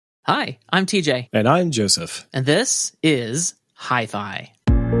Hi, I'm TJ. And I'm Joseph. And this is Hi-Fi.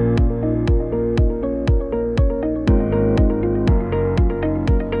 There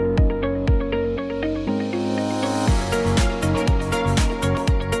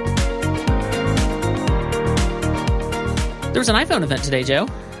was an iPhone event today, Joe.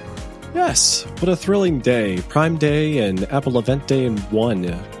 Yes, what a thrilling day. Prime Day and Apple Event Day in one.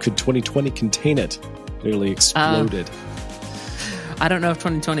 Could 2020 contain it? Nearly exploded. I don't know if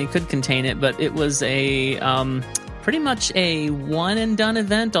 2020 could contain it, but it was a pretty much a one-and-done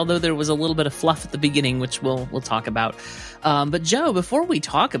event, although there was a little bit of fluff at the beginning, which we'll talk about. But Joe, before we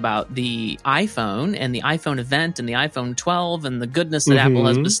talk about the iPhone and the iPhone event and the iPhone 12 and the goodness that Apple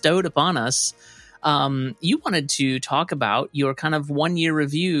has bestowed upon us, you wanted to talk about your kind of one-year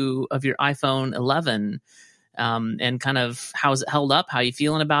review of your iPhone 11 and kind of how's it held up? How are you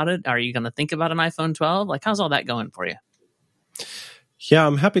feeling about it? Are you going to think about an iPhone 12? Like, how's all that going for you? Yeah,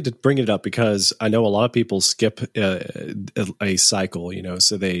 I'm happy to bring it up because I know a lot of people skip a cycle,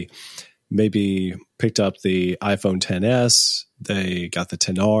 so they maybe picked up the iPhone XS, they got the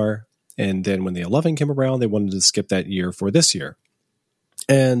XR, and then when the 11 came around, they wanted to skip that year for this year.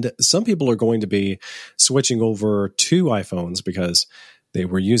 And some people are going to be switching over to iPhones because they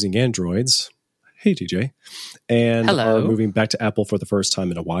were using Androids. Hey, TJ. And are moving back to Apple for the first time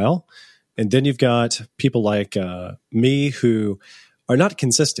in a while. And then you've got people like me who are not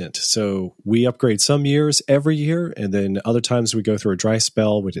consistent. So we upgrade some years every year, and then other times we go through a dry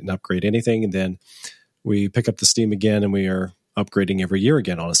spell. We didn't upgrade anything, and then we pick up the steam again, and we are upgrading every year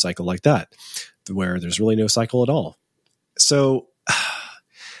again on a cycle like that, where there's really no cycle at all. So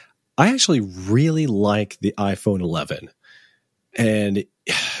I actually really like the iPhone 11. And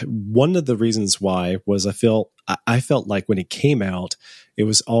one of the reasons why was I felt like when it came out, it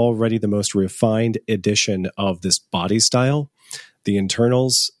was already the most refined edition of this body style. The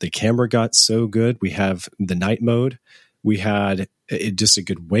internals, the camera got so good. We have the night mode. We had just a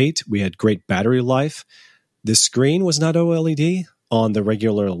good weight. We had great battery life. The screen was not OLED on the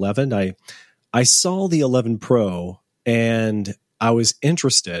regular 11. I saw the 11 Pro and I was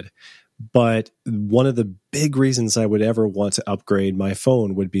interested, but one of the big reasons I would ever want to upgrade my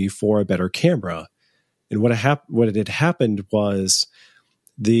phone would be for a better camera. And what had happened was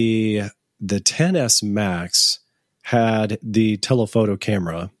the XS Max had the telephoto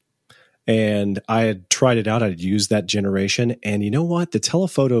camera, and I had tried it out. I'd used that generation, and you know what? The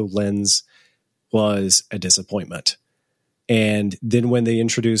telephoto lens was a disappointment. And then when they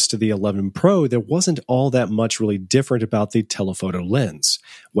introduced the 11 Pro, there wasn't all that much really different about the telephoto lens.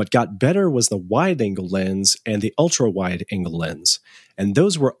 What got better was the wide-angle lens and the ultra-wide-angle lens, and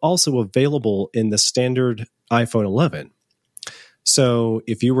those were also available in the standard iPhone 11. So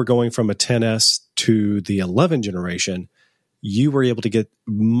if you were going from a XS to the 11 generation, you were able to get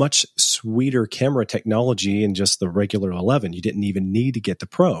much sweeter camera technology in just the regular 11. You didn't even need to get the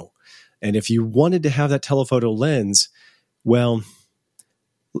Pro. And if you wanted to have that telephoto lens, well,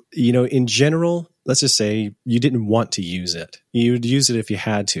 in general, let's just say you didn't want to use it. You'd use it if you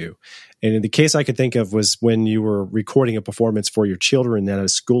had to. And in the case I could think of was when you were recording a performance for your children at a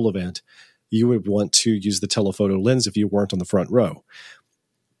school event, you would want to use the telephoto lens if you weren't on the front row.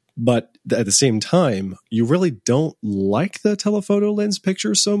 But at the same time, you really don't like the telephoto lens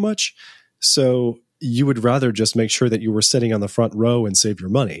picture so much. So you would rather just make sure that you were sitting on the front row and save your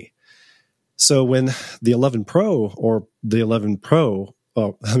money. So when the 11 Pro or the 11 Pro,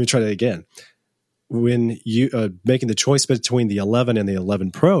 let me try that again. When you making the choice between the 11 and the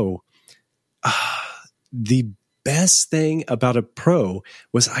 11 Pro, the best thing about a Pro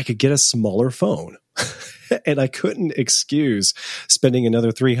was I could get a smaller phone. And I couldn't excuse spending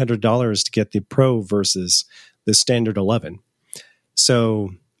another $300 to get the Pro versus the standard 11. So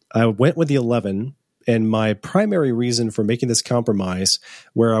I went with the 11, and my primary reason for making this compromise,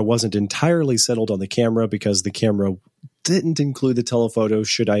 where I wasn't entirely settled on the camera because the camera didn't include the telephoto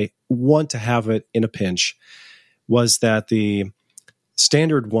should I want to have it in a pinch, was that the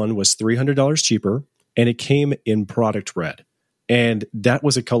standard one was $300 cheaper, and it came in product red. And that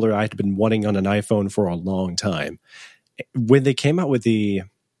was a color I had been wanting on an iPhone for a long time. When they came out with the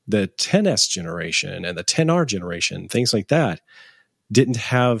XS generation and the XR generation, things like that, didn't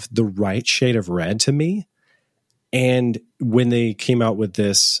have the right shade of red to me. And when they came out with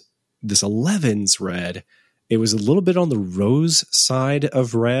this 11's red, it was a little bit on the rose side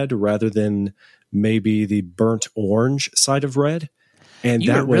of red rather than maybe the burnt orange side of red. And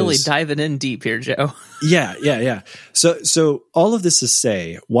you were really diving in deep here, Joe. Yeah. So all of this to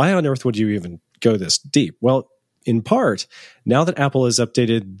say, why on earth would you even go this deep? Well, in part, now that Apple has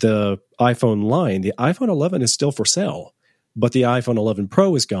updated the iPhone line, the iPhone 11 is still for sale. but the iPhone 11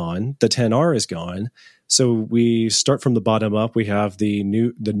 Pro is gone. The 10R is gone. So we start from the bottom up. We have the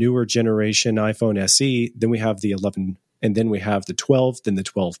newer generation iPhone SE. Then we have the 11, and then we have the 12, then the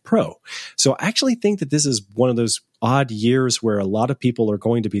 12 Pro. So I actually think that this is one of those odd years where a lot of people are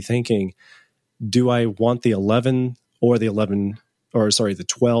going to be thinking, do I want the 11 or the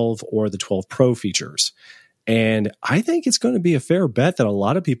 12 or the 12 Pro features? And I think it's going to be a fair bet that a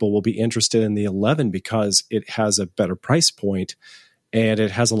lot of people will be interested in the 11 because it has a better price point and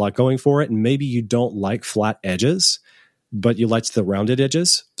it has a lot going for it. And maybe you don't like flat edges, but you like the rounded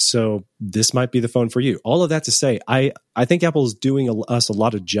edges. So this might be the phone for you. All of that to say, I think Apple is doing us a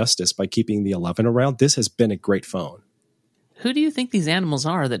lot of justice by keeping the 11 around. This has been a great phone. Who do you think these animals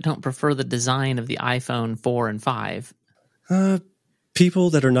are that don't prefer the design of the iPhone 4 and 5? People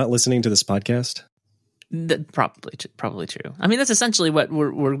that are not listening to this podcast. Probably true. I mean, that's essentially what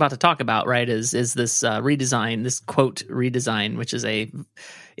we're about to talk about, right? Is this redesign, this quote redesign, which is in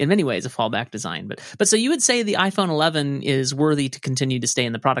many ways a fallback design. But so you would say the iPhone 11 is worthy to continue to stay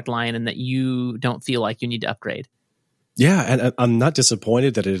in the product line, and that you don't feel like you need to upgrade. Yeah, and I'm not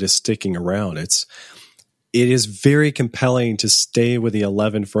disappointed that it is sticking around. It is very compelling to stay with the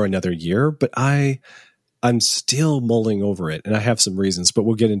 11 for another year, but I'm still mulling over it, and I have some reasons, but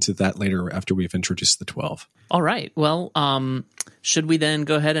we'll get into that later after we've introduced the 12. All right. Well, should we then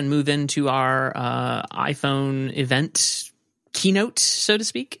go ahead and move into our iPhone event keynote, so to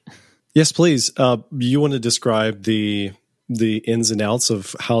speak? Yes, please. You want to describe the ins and outs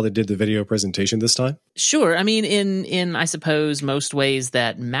of how they did the video presentation this time? Sure. I mean, in I suppose most ways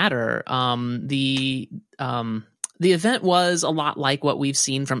that matter, the event was a lot like what we've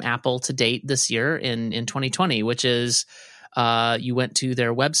seen from Apple to date this year in 2020, which is you went to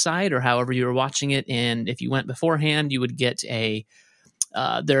their website or however you were watching it, and if you went beforehand, you would get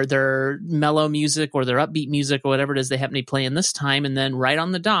their mellow music or their upbeat music or whatever it is they happen to be playing this time, and then right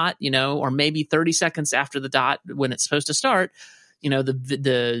on the dot, or maybe 30 seconds after the dot when it's supposed to start,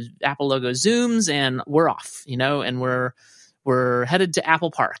 the Apple logo zooms and we're off, and we're headed to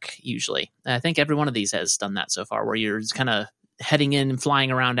Apple Park, usually. I think every one of these has done that so far, where you're kind of heading in and flying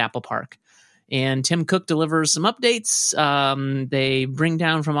around Apple Park. And Tim Cook delivers some updates. They bring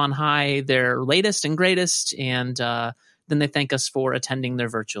down from on high their latest and greatest, and then they thank us for attending their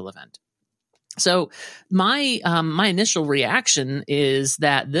virtual event. So my initial reaction is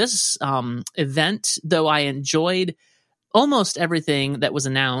that this event, though I enjoyed almost everything that was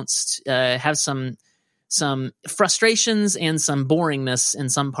announced, have some frustrations and some boringness in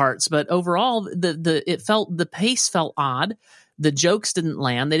some parts, but overall the pace felt odd. The jokes didn't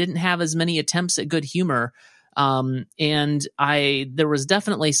land. They didn't have as many attempts at good humor. And there was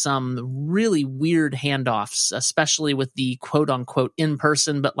definitely some really weird handoffs, especially with the quote unquote in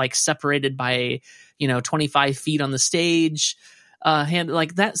person, but like separated by, 25 feet on the stage. I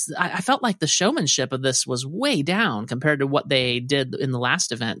felt like the showmanship of this was way down compared to what they did in the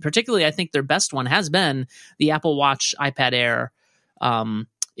last event. Particularly, I think their best one has been the Apple Watch iPad Air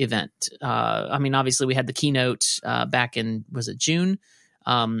event. I mean, obviously we had the keynote back in, was it June?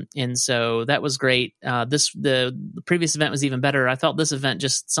 And so that was great. The previous event was even better. I felt this event,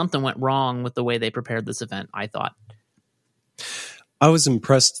 just something went wrong with the way they prepared this event, I thought. I was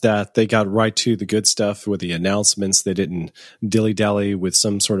impressed that they got right to the good stuff with the announcements. They didn't dilly-dally with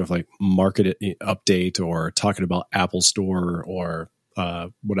some sort of like market update or talking about Apple Store or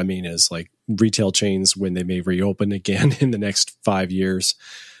what I mean is like retail chains when they may reopen again in the next 5 years.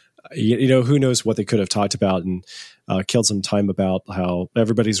 Who knows what they could have talked about and killed some time about how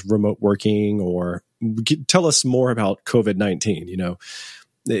everybody's remote working or tell us more about COVID-19,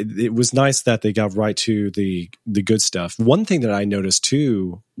 It was nice that they got right to the good stuff. One thing that I noticed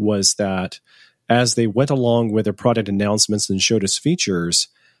too was that as they went along with their product announcements and showed us features,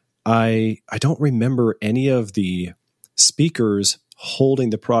 I don't remember any of the speakers holding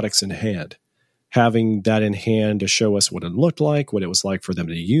the products in hand, having that in hand to show us what it looked like, what it was like for them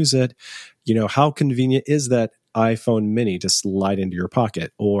to use it. How convenient is that iPhone mini to slide into your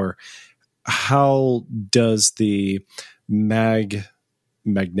pocket? Or how does the magnetic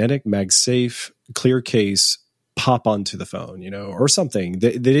MagSafe clear case pop onto the phone, or something?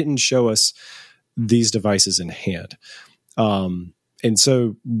 They didn't show us these devices in hand. And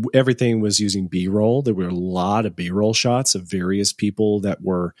so everything was using B-roll. There were a lot of B-roll shots of various people that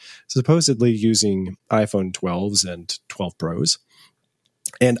were supposedly using iPhone 12s and 12 Pros.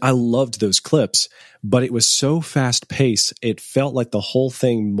 And I loved those clips, but it was so fast paced. It felt like the whole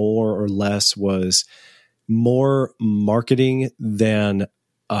thing more or less was more marketing than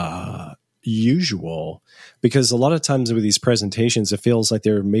usual, because a lot of times with these presentations, it feels like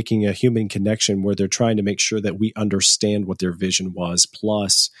they're making a human connection where they're trying to make sure that we understand what their vision was,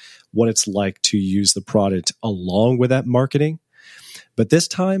 plus what it's like to use the product along with that marketing. But this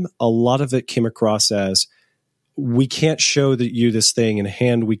time, a lot of it came across as, we can't show that you this thing in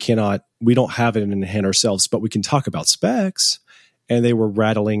hand. We don't have it in hand ourselves, but we can talk about specs. And they were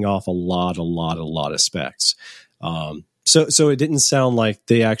rattling off a lot of specs. So it didn't sound like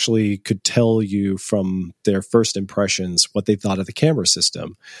they actually could tell you from their first impressions what they thought of the camera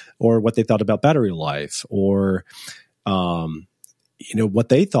system, or what they thought about battery life, or what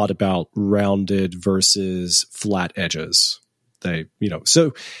they thought about rounded versus flat edges.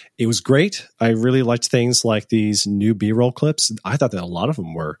 So it was great. I really liked things like these new B-roll clips. I thought that a lot of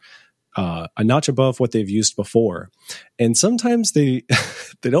them were a notch above what they've used before. And sometimes they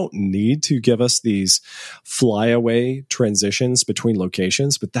don't need to give us these flyaway transitions between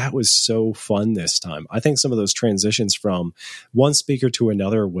locations, but that was so fun this time. I think some of those transitions from one speaker to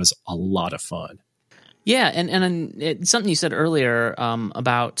another was a lot of fun. Yeah, and something you said earlier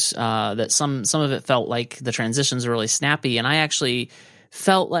about that some of it felt like the transitions were really snappy, and I actually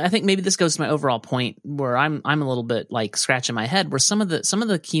felt like, I think maybe this goes to my overall point where I'm a little bit like scratching my head, where some of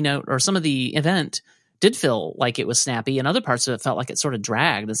the keynote or some of the event did feel like it was snappy, and other parts of it felt like it sort of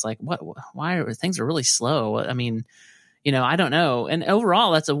dragged. It's like, why are things are really slow? I mean, I don't know. And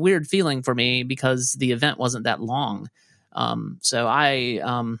overall, that's a weird feeling for me because the event wasn't that long. It's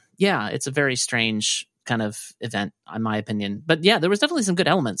a very strange kind of event, in my opinion. But yeah, there was definitely some good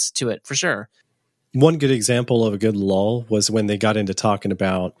elements to it for sure. One good example of a good lull was when they got into talking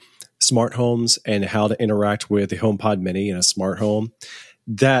about smart homes and how to interact with the HomePod Mini in a smart home.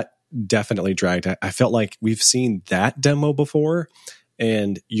 That definitely dragged. I felt like we've seen that demo before,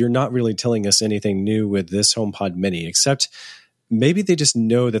 and you're not really telling us anything new with this HomePod Mini, except maybe they just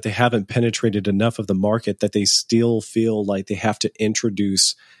know that they haven't penetrated enough of the market that they still feel like they have to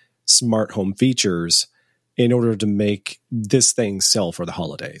introduce smart home features in order to make this thing sell for the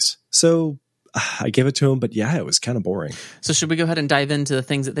holidays. So I give it to them, but yeah, it was kind of boring. So should we go ahead and dive into the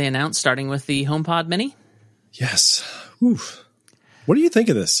things that they announced, starting with the HomePod Mini? Yes. Oof. What do you think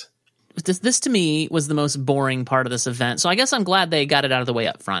of this? This to me was the most boring part of this event. So I guess I'm glad they got it out of the way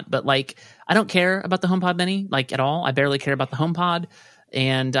up front. But I don't care about the HomePod Mini at all. I barely care about the HomePod.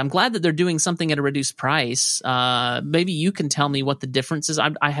 And I'm glad that they're doing something at a reduced price. Maybe you can tell me what the difference is.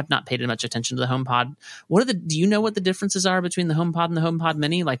 I have not paid much attention to the HomePod. Do you know what the differences are between the HomePod and the HomePod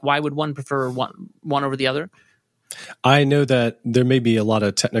Mini? Why would one prefer one over the other? I know that there may be a lot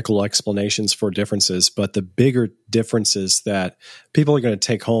of technical explanations for differences, but the bigger differences that people are going to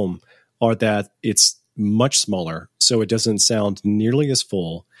take home are that it's much smaller, so it doesn't sound nearly as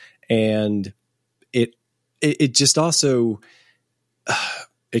full, and it just also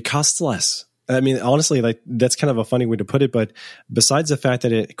it costs less. I mean, honestly, that's kind of a funny way to put it, but besides the fact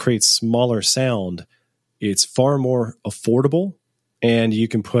that it creates smaller sound, it's far more affordable, and you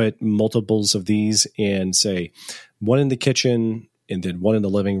can put multiples of these in, say, one in the kitchen, and then one in the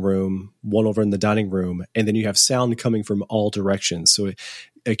living room, one over in the dining room, and then you have sound coming from all directions. So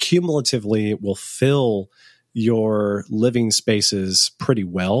accumulatively, it will fill your living spaces pretty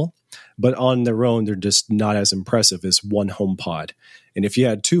well, but on their own, they're just not as impressive as one HomePod. And if you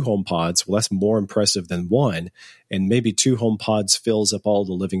had two HomePods, well, that's more impressive than one. And maybe two HomePods fills up all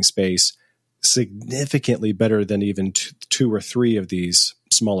the living space significantly better than even two or three of these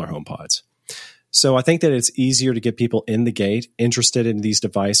smaller HomePods. So I think that it's easier to get people in the gate interested in these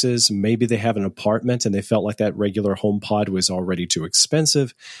devices. Maybe they have an apartment and they felt like that regular HomePod was already too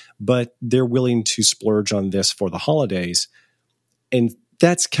expensive, but they're willing to splurge on this for the holidays. And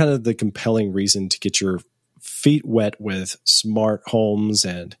that's kind of the compelling reason to get your feet wet with smart homes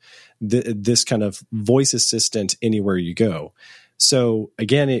and this kind of voice assistant anywhere you go. So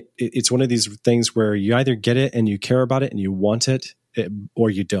again, it's one of these things where you either get it and you care about it and you want it, or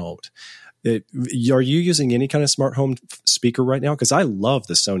you don't. Are you using any kind of smart home speaker right now? Because I love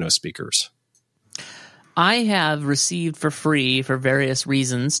the Sonos speakers. I have received for free, for various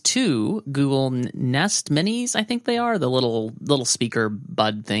reasons, 2 Google Nest Minis. I think they are the little speaker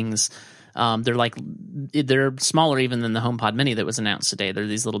bud things. They're smaller even than the HomePod Mini that was announced today. They're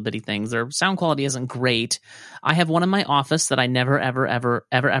these little bitty things. Their sound quality isn't great. I have one in my office that I never,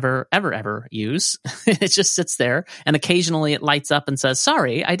 ever use. It just sits there, and occasionally it lights up and says,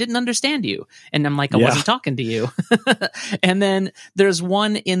 "Sorry, I didn't understand you." And I'm like, I wasn't talking to you. And then there's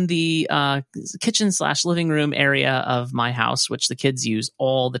one in the kitchen/living room area of my house, which the kids use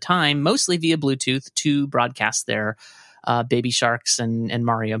all the time, mostly via Bluetooth to broadcast their Baby Sharks and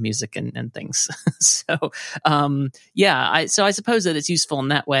Mario music and things. So I suppose that it's useful in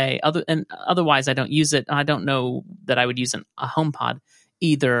that way. Otherwise, I don't use it. I don't know that I would use a HomePod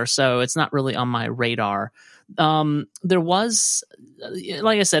either, so it's not really on my radar. There was,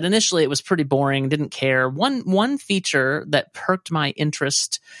 like I said, initially it was pretty boring, didn't care. One feature that perked my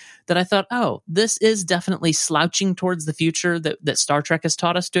interest that I thought, oh, this is definitely slouching towards the future that Star Trek has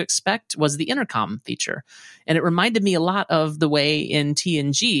taught us to expect, was the intercom feature. And it reminded me a lot of the way in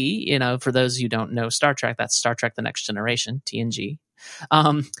TNG, for those who don't know Star Trek, that's Star Trek The Next Generation, TNG.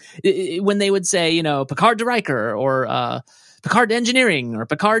 When they would say, Picard to Riker, or Picard to engineering, or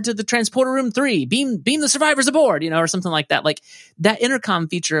Picard to the transporter room 3, beam the survivors aboard, or something like that. Like, that intercom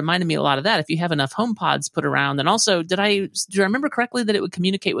feature reminded me a lot of that. If you have enough HomePods put around, and also, do I remember correctly that it would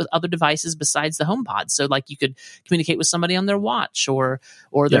communicate with other devices besides the HomePod? So like you could communicate with somebody on their watch or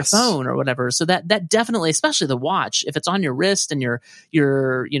their phone or whatever. So that definitely, especially the watch, if it's on your wrist and you're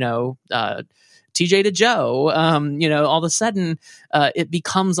TJ to Joe, all of a sudden it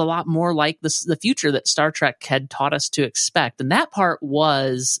becomes a lot more like the future that Star Trek had taught us to expect. And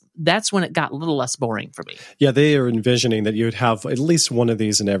that's when it got a little less boring for me. Yeah, they are envisioning that you would have at least one of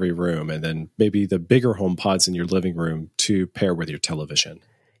these in every room, and then maybe the bigger HomePods in your living room to pair with your television.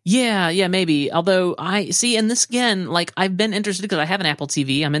 Yeah, maybe. Although I see, and this again, like, I've been interested because I have an Apple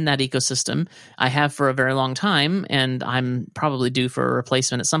TV. I'm in that ecosystem. I have for a very long time, and I'm probably due for a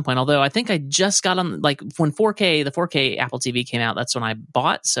replacement at some point. Although I think I just got on, like, when the 4K Apple TV came out, that's when I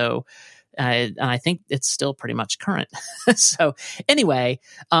bought. So, and I think it's still pretty much current. So anyway,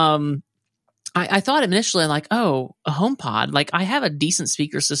 I thought initially, like, oh, a HomePod. Like, I have a decent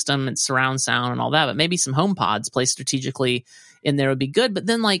speaker system and surround sound and all that, but maybe some HomePods placed strategically in there would be good. But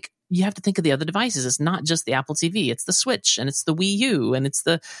then, like, you have to think of the other devices. It's not just the Apple TV. It's the Switch, and it's the Wii U, and it's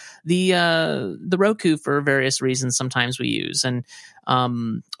the Roku for various reasons sometimes we use. And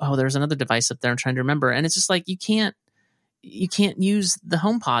there's another device up there I'm trying to remember. And it's just like you can't use the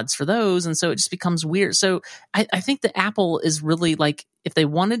HomePods for those, and so it just becomes weird. So I think that Apple is really, like, if they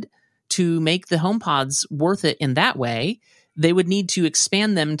wanted to make the HomePods worth it in that way, they would need to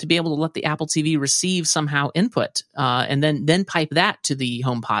expand them to be able to let the Apple TV receive somehow input, and then pipe that to the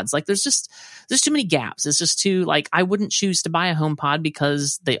HomePods. Like, there's too many gaps. It's just too, like, I wouldn't choose to buy a HomePod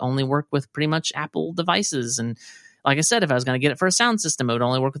because they only work with pretty much Apple devices. And like I said, if I was going to get it for a sound system, it would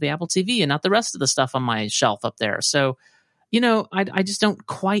only work with the Apple TV and not the rest of the stuff on my shelf up there. So, I just don't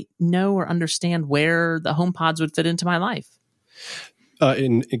quite know or understand where the HomePods would fit into my life.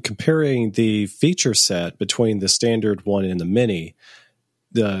 In comparing the feature set between the standard one and the mini,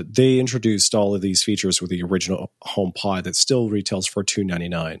 they introduced all of these features with the original HomePod that still retails for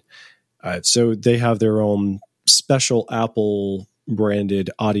 $299. So they have their own special Apple branded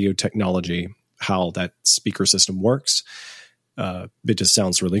audio technology, how that speaker system works. It just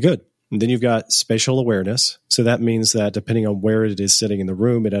sounds really good. And then you've got spatial awareness. So that means that depending on where it is sitting in the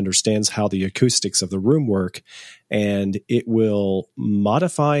room, it understands how the acoustics of the room work, and it will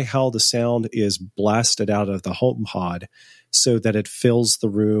modify how the sound is blasted out of the HomePod so that it fills the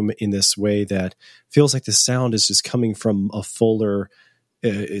room in this way that feels like the sound is just coming from a fuller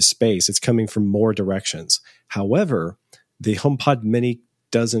space. It's coming from more directions. However, the HomePod Mini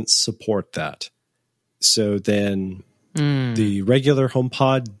doesn't support that. So then the regular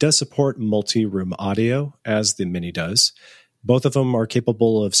HomePod does support multi-room audio, as the Mini does. Both of them are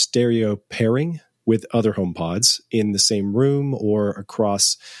capable of stereo pairing with other HomePods in the same room or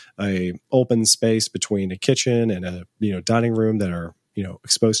across a open space between a kitchen and a dining room that are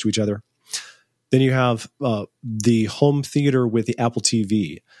exposed to each other. Then you have the home theater with the Apple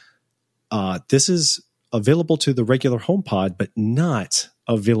TV. This is available to the regular HomePod, but not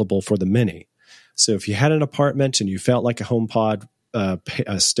available for the Mini. So if you had an apartment and you felt like a HomePod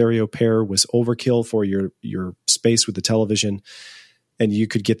a stereo pair was overkill for your space with the television, and you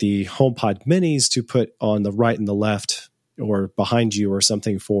could get the HomePod Minis to put on the right and the left or behind you or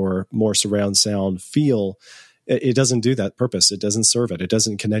something for more surround sound feel, it doesn't do that purpose. It doesn't serve it. It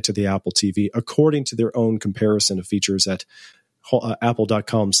doesn't connect to the Apple TV according to their own comparison of features at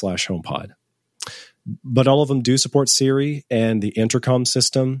apple.com/HomePod. But all of them do support Siri and the intercom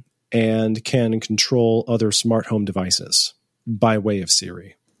system and can control other smart home devices by way of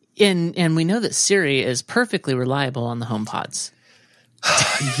Siri. And we know that Siri is perfectly reliable on the HomePods.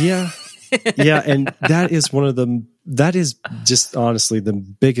 Yeah. Yeah, and that is just honestly the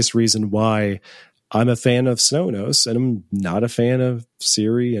biggest reason why I'm a fan of Sonos and I'm not a fan of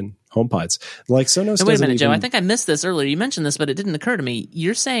Siri and HomePods. Like Sonos. So wait a minute, Joe. I think I missed this earlier. You mentioned this, but it didn't occur to me.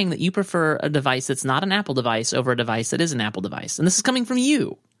 You're saying that you prefer a device that's not an Apple device over a device that is an Apple device, and this is coming from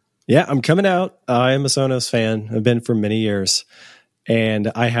you. Yeah, I'm coming out. I am a Sonos fan. I've been for many years,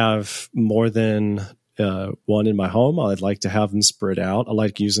 and I have more than one in my home. I'd like to have them spread out. I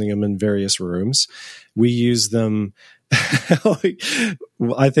like using them in various rooms. We use them.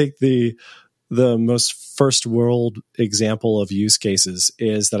 I think the most first world example of use cases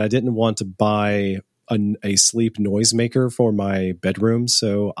is that I didn't want to buy a sleep noisemaker for my bedroom.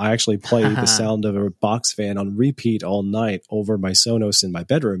 So I actually play the sound of a box fan on repeat all night over my Sonos in my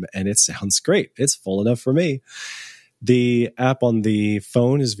bedroom, and it sounds great. It's full enough for me. The app on the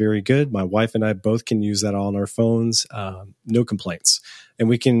phone is very good. My wife and I both can use that on our phones. No complaints. And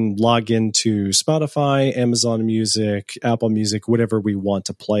we can log into Spotify, Amazon Music, Apple Music, whatever we want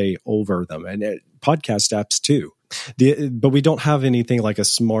to play over them. And podcast apps too. But we don't have anything like a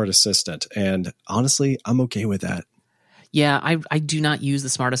smart assistant. And honestly, I'm okay with that. Yeah, I do not use the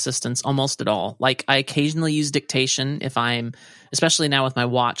smart assistants almost at all. Like, I occasionally use dictation if I'm, especially now with my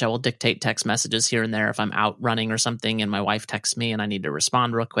watch, I will dictate text messages here and there if I'm out running or something and my wife texts me and I need to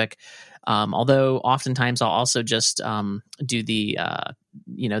respond real quick. Although oftentimes I'll also just do the,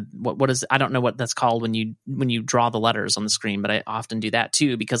 what is, I don't know what that's called when you draw the letters on the screen, but I often do that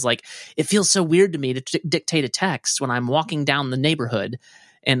too, because like it feels so weird to me to dictate a text when I'm walking down the neighborhood.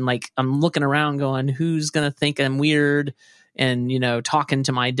 And like, I'm looking around going, who's going to think I'm weird and, talking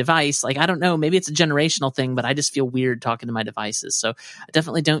to my device? Like, I don't know, maybe it's a generational thing, but I just feel weird talking to my devices. So I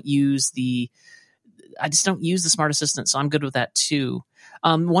definitely don't use the smart assistant. So I'm good with that too.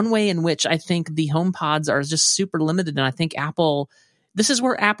 One way in which I think the HomePods are just super limited. And I think this is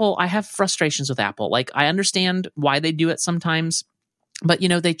where I have frustrations with Apple. Like, I understand why they do it sometimes, but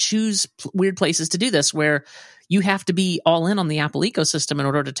they choose weird places to do this where you have to be all in on the Apple ecosystem in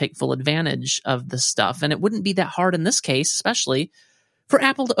order to take full advantage of this stuff. And it wouldn't be that hard in this case, especially for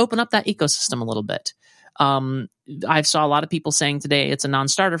Apple to open up that ecosystem a little bit. I saw a lot of people saying today it's a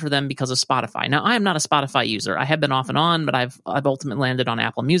non-starter for them because of Spotify. Now, I am not a Spotify user. I have been off and on, but I've ultimately landed on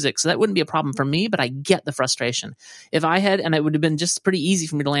Apple Music. So that wouldn't be a problem for me, but I get the frustration. If I had, and it would have been just pretty easy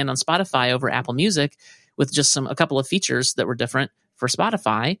for me to land on Spotify over Apple Music with just a couple of features that were different for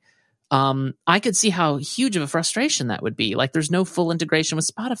Spotify, I could see how huge of a frustration that would be. Like, there's no full integration with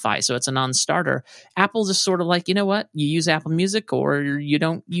Spotify, so it's a non-starter. Apple's just sort of like, you know what? You use Apple Music or you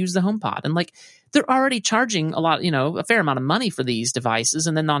don't use the HomePod. And like, they're already charging a fair amount of money for these devices.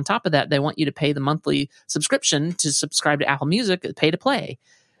 And then on top of that, they want you to pay the monthly subscription to subscribe to Apple Music, pay to play.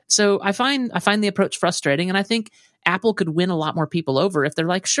 So I find the approach frustrating. And I think Apple could win a lot more people over if they're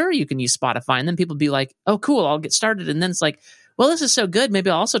like, sure, you can use Spotify. And then people be like, oh, cool, I'll get started. And then it's like, well, this is so good. Maybe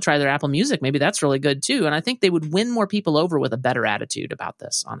I'll also try their Apple Music. Maybe that's really good too. And I think they would win more people over with a better attitude about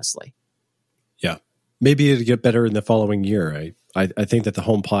this, honestly. Yeah. Maybe it'll get better in the following year. I think that the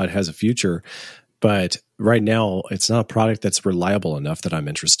HomePod has a future, but right now it's not a product that's reliable enough that I'm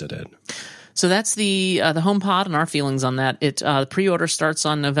interested in. So that's the HomePod and our feelings on that. The pre-order starts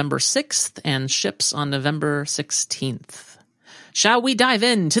on November 6th and ships on November 16th. Shall we dive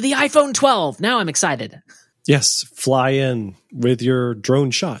into the iPhone 12? Now I'm excited. Yes, fly in with your drone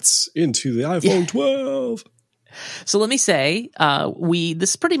shots into the iPhone 12. So let me say,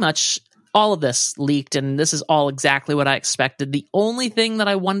 this pretty much, all of this leaked, and this is all exactly what I expected. The only thing that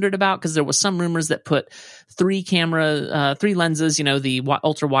I wondered about, because there was some rumors that put three lenses, the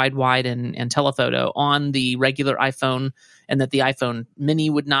ultra wide, and telephoto on the regular iPhone, and that the iPhone mini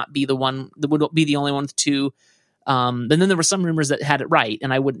would not be the one, that would be the only one with two. And then there were some rumors that had it right,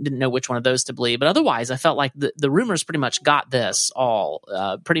 and I didn't know which one of those to believe. But otherwise, I felt like the rumors pretty much got this all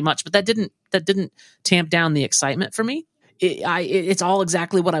pretty much. But that didn't tamp down the excitement for me. It's all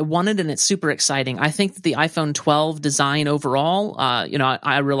exactly what I wanted, and it's super exciting. I think that the iPhone 12 design overall,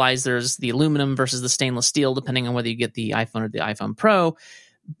 I realize there's the aluminum versus the stainless steel, depending on whether you get the iPhone or the iPhone Pro.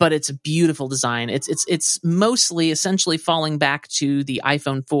 But it's a beautiful design. It's mostly essentially falling back to the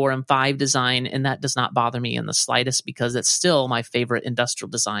iPhone 4 and 5 design, and that does not bother me in the slightest because it's still my favorite industrial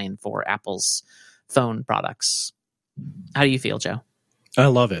design for Apple's phone products. How do you feel, Joe? I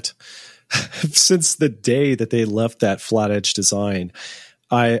love it. Since the day that they left that flat edge design,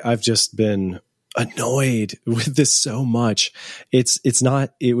 I've just been annoyed with this so much.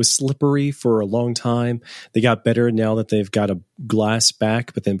 It was slippery for a long time. They got better now that they've got a glass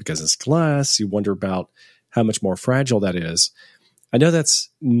back, but then because it's glass, you wonder about how much more fragile that is. I know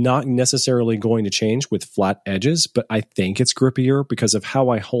that's not necessarily going to change with flat edges, but I think it's grippier because of how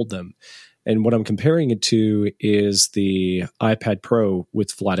I hold them. And what I'm comparing it to is the iPad Pro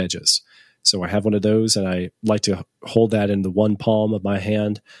with flat edges. So I have one of those, and I like to hold that in the one palm of my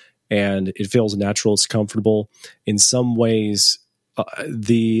hand, and it feels natural. It's comfortable. In some ways,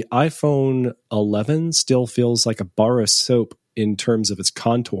 the iPhone 11 still feels like a bar of soap in terms of its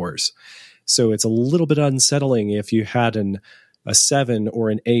contours. So it's a little bit unsettling if you had a 7 or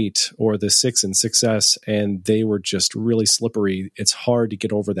an 8 or the 6 and 6S and they were just really slippery. It's hard to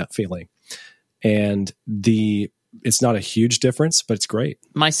get over that feeling. And it's not a huge difference, but it's great.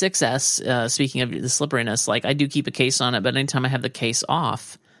 My 6S, speaking of the slipperiness, like I do keep a case on it, but anytime I have the case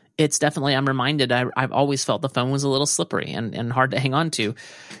off, it's definitely, I'm reminded, I've always felt the phone was a little slippery and hard to hang on to.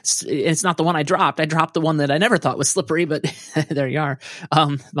 It's not the one I dropped. I dropped the one that I never thought was slippery, but there you are,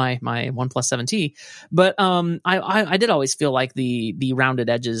 my OnePlus 7T. But I did always feel like the rounded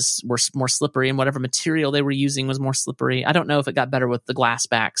edges were more slippery, and whatever material they were using was more slippery. I don't know if it got better with the glass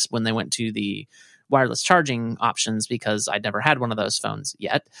backs when they went to the wireless charging options, because I'd never had one of those phones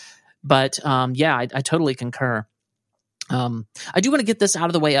yet. But yeah, I totally concur. I do want to get this out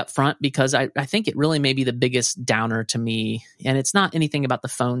of the way up front, because I think it really may be the biggest downer to me, and it's not anything about the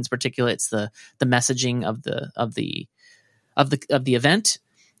phones particularly. It's the messaging of the event.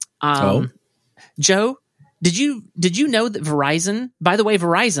 Joe, did you know that Verizon, by the way,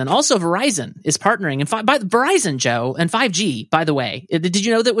 Verizon is partnering, and Verizon, Joe, and 5G, by the way. Did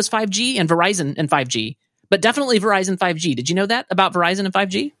you know that it was 5G and Verizon and 5G? But definitely Verizon 5G. Did you know that about Verizon and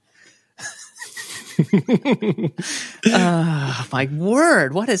 5G? My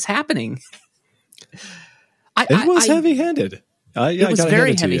word, what is happening? It was heavy-handed. It was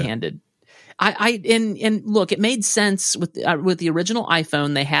very heavy-handed. And look, it made sense with the original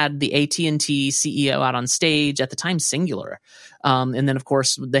iPhone. They had the AT&T CEO out on stage, at the time Singular, and then of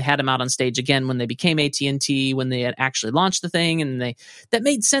course they had him out on stage again when they became AT&T, when they had actually launched the thing, and that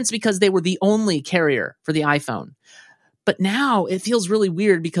made sense because they were the only carrier for the iPhone. But now it feels really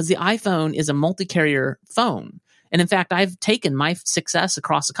weird because the iPhone is a multi-carrier phone. And in fact, I've taken my 6S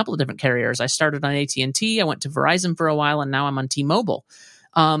across a couple of different carriers. I started on AT&T, I went to Verizon for a while, and now I'm on T-Mobile.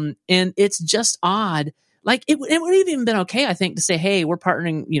 And it's just odd. Like it would have even been okay, I think, to say, hey, we're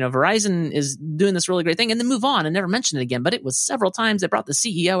partnering, Verizon is doing this really great thing, and then move on and never mention it again. But it was several times they brought the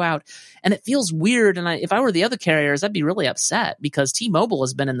CEO out, and it feels weird. And if I were the other carriers, I'd be really upset, because T-Mobile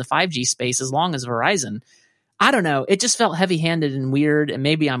has been in the 5G space as long as Verizon. I don't know. It just felt heavy-handed and weird, and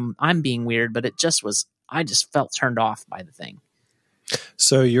maybe I'm being weird, but I just felt turned off by the thing.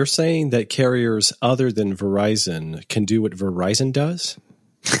 So you're saying that carriers other than Verizon can do what Verizon does?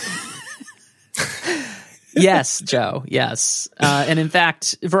 Yes, Joe. Yes. And in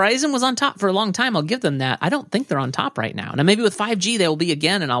fact, Verizon was on top for a long time. I'll give them that. I don't think they're on top right now. Now, maybe with 5G they will be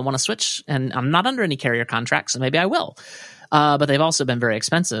again, and I'll want to switch, and I'm not under any carrier contracts, so maybe I will. But they've also been very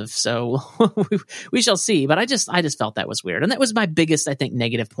expensive, so we shall see. But I just felt that was weird, and that was my biggest, I think,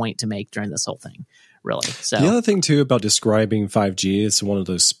 negative point to make during this whole thing, really. So the other thing too about describing 5G, it's one of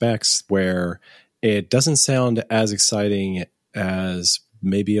those specs where it doesn't sound as exciting as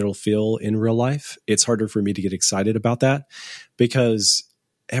maybe it'll feel in real life. It's harder for me to get excited about that, because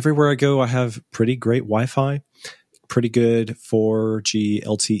everywhere I go, I have pretty great Wi-Fi, pretty good 4G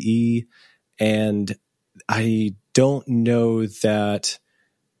LTE, and I don't know that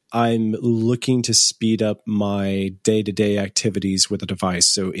I'm looking to speed up my day-to-day activities with a device.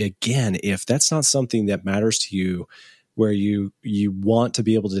 So again, if that's not something that matters to you, where you want to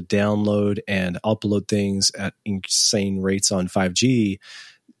be able to download and upload things at insane rates on 5G,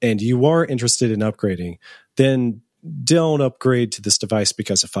 and you are interested in upgrading, then don't upgrade to this device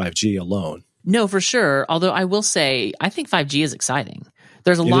because of 5G alone. No, for sure. Although I will say, I think 5G is exciting.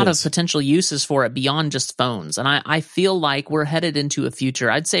 There's a lot of potential uses for it beyond just phones. And I feel like we're headed into a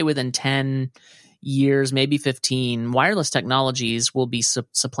future, I'd say within 10 years, maybe 15, wireless technologies will be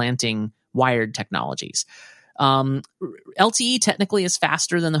supplanting wired technologies. LTE technically is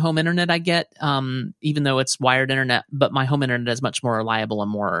faster than the home internet I get, even though it's wired internet, but my home internet is much more reliable and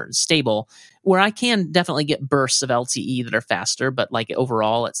more stable, where I can definitely get bursts of LTE that are faster, but like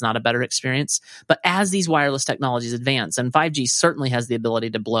overall, it's not a better experience. But as these wireless technologies advance, and 5G certainly has the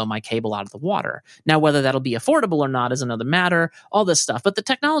ability to blow my cable out of the water. Now, whether that'll be affordable or not is another matter, all this stuff. But the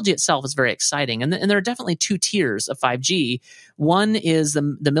technology itself is very exciting. And there are definitely two tiers of 5G. One is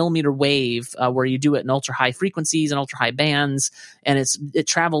the millimeter wave, where you do it in ultra high frequencies and ultra high bands, and it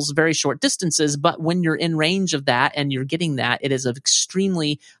travels very short distances. But when you're in range of that and you're getting that, it is of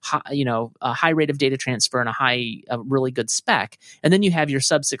extremely high, a high rate of data transfer and a really good spec. And then you have your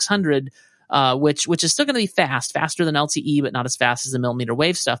sub 600, which is still going to be faster than LTE, but not as fast as the millimeter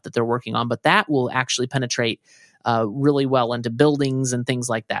wave stuff that they're working on. But that will actually penetrate really well into buildings and things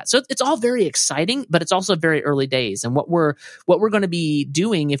like that. So it's all very exciting, but it's also very early days. And what we're going to be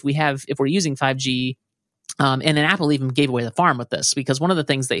doing if we're using 5G. And then Apple even gave away the farm with this, because one of the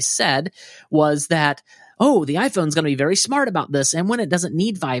things they said was that, the iPhone's going to be very smart about this. And when it doesn't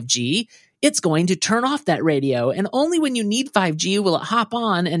need 5G, it's going to turn off that radio. And only when you need 5G will it hop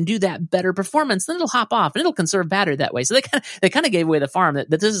on and do that better performance. Then it'll hop off and it'll conserve battery that way. So they kind of gave away the farm that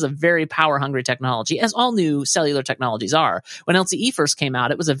this is a very power hungry technology, as all new cellular technologies are. When LTE first came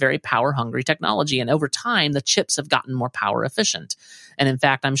out, it was a very power hungry technology. And over time, the chips have gotten more power efficient. And in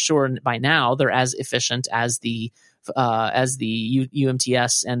fact, I'm sure by now they're as efficient as the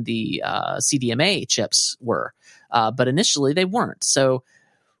UMTS and the CDMA chips were. But initially they weren't. So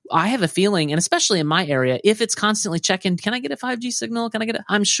I have a feeling, and especially in my area, if it's constantly checking, can I get a 5G signal? Can I get it?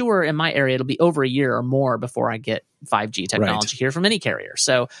 I'm sure in my area, it'll be over a year or more before I get 5G technology here from any carrier.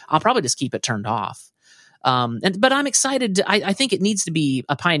 So I'll probably just keep it turned off. But I'm excited. I think it needs to be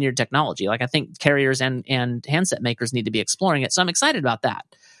a pioneered technology. Like I think carriers and handset makers need to be exploring it. So I'm excited about that.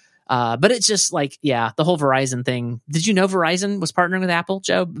 But it's just like, yeah, the whole Verizon thing. Did you know Verizon was partnering with Apple,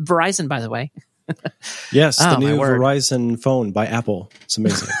 Joe? Verizon, by the way. Yes, the new Verizon phone by Apple. It's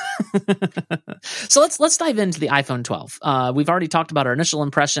amazing. So let's dive into the iPhone 12. We've already talked about our initial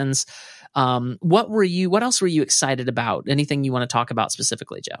impressions. What else were you excited about? Anything you want to talk about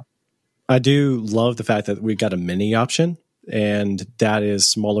specifically, Joe? I do love the fact that we got a mini option, and that is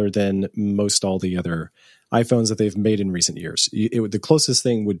smaller than most all the other iPhones that they've made in recent years. The closest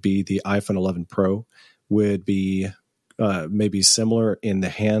thing would be the iPhone 11 Pro, would be maybe similar in the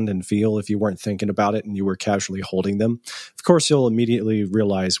hand and feel if you weren't thinking about it and you were casually holding them. Of course, you'll immediately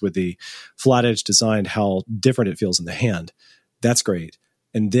realize with the flat edge design how different it feels in the hand. That's great.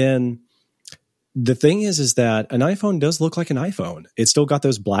 And then the thing is that an iPhone does look like an iPhone. It's still got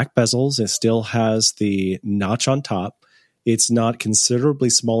those black bezels. It still has the notch on top. It's not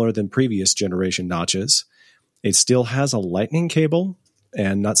considerably smaller than previous generation notches. It still has a lightning cable,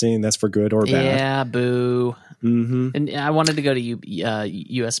 and not saying that's for good or bad. Yeah, boo. Mm-hmm. And I wanted to go to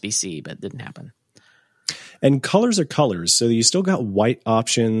USB-C, but it didn't happen. And colors are colors. So you still got white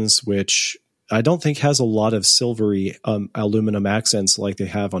options, which I don't think has a lot of silvery aluminum accents like they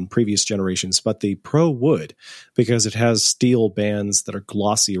have on previous generations, but the Pro would, because it has steel bands that are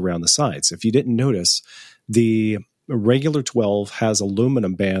glossy around the sides. If you didn't notice, the regular 12 has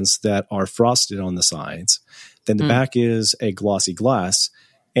aluminum bands that are frosted on the sides. Then the back is a glossy glass,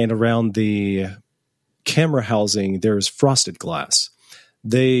 and around the camera housing, there's frosted glass.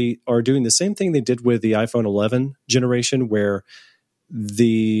 They are doing the same thing they did with the iPhone 11 generation, where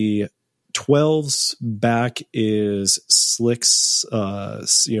the 12's back is slick,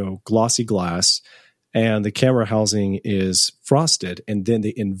 glossy glass, and the camera housing is frosted, and then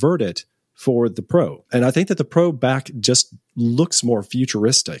they invert it for the Pro. And I think that the Pro back just looks more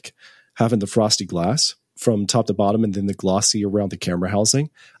futuristic, having the frosty glass from top to bottom and then the glossy around the camera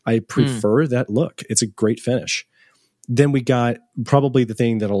housing. I prefer that look. It's a great finish. Then we got probably the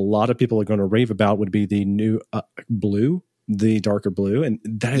thing that a lot of people are going to rave about would be the new blue, the darker blue, and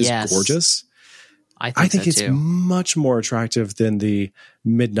that is gorgeous. I think it's much more attractive than the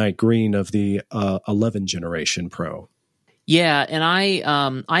midnight green of the 11 generation Pro. Yeah, and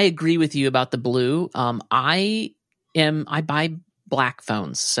I agree with you about the blue. I buy black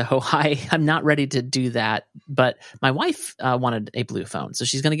phones, so I'm not ready to do that. But my wife wanted a blue phone, so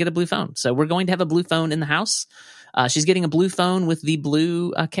she's going to get a blue phone. So we're going to have a blue phone in the house. She's getting a blue phone with the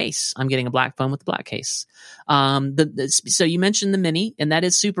blue case. I'm getting a black phone with the black case. So you mentioned the Mini, and that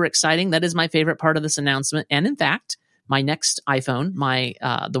is super exciting. That is my favorite part of this announcement. And in fact, my next iPhone,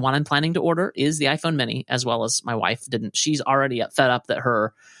 the one I'm planning to order, is the iPhone Mini, as well as my wife didn't. She's already fed up that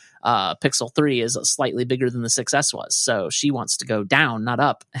her Pixel 3 is slightly bigger than the 6S was. So she wants to go down, not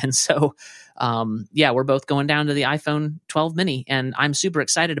up. And so, we're both going down to the iPhone 12 mini, and I'm super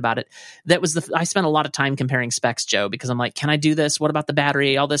excited about it. I spent a lot of time comparing specs, Joe, because I'm like, can I do this? What about the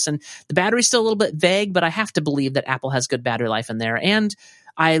battery? All this. And the battery's still a little bit vague, but I have to believe that Apple has good battery life in there. And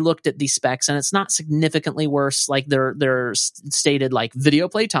I looked at these specs, and it's not significantly worse. Like they're stated like video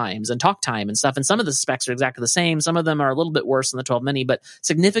play times and talk time and stuff. And some of the specs are exactly the same. Some of them are a little bit worse than the 12 mini, but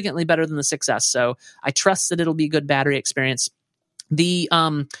significantly better than the 6S. So I trust that it'll be a good battery experience. The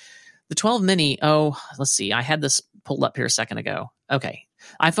 12 mini. Oh, let's see. I had this pulled up here a second ago. Okay.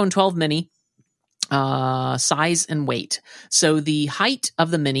 iPhone 12 mini. Size and weight. So the height of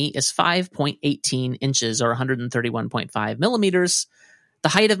the mini is 5.18 inches or 131.5 millimeters. The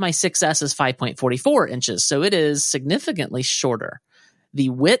height of my 6S is 5.44 inches, so it is significantly shorter. The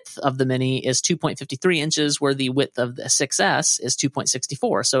width of the Mini is 2.53 inches, where the width of the 6S is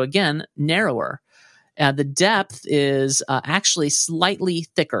 2.64. So again, narrower. The depth is actually slightly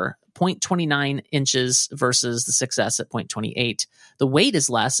thicker, 0.29 inches versus the 6S at 0.28. The weight is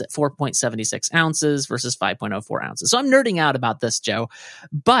less at 4.76 ounces versus 5.04 ounces. So I'm nerding out about this, Joe.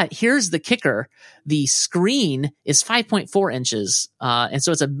 But here's the kicker. The screen is 5.4 inches. And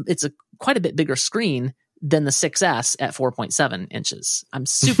so it's a quite a bit bigger screen than the 6S at 4.7 inches. I'm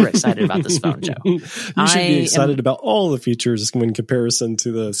super excited about this phone, Joe. You should be excited about all the features in comparison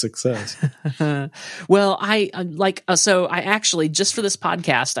to the 6S. Well, so I actually, just for this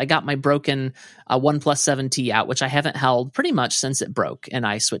podcast, I got my broken OnePlus 7T out, which I haven't held pretty much since it broke, and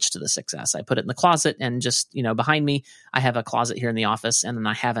I switched to the 6S. I put it in the closet, and just, behind me, I have a closet here in the office, and then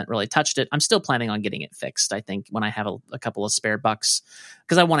I haven't really touched it. I'm still planning on getting it fixed, I think, when I have a couple of spare bucks,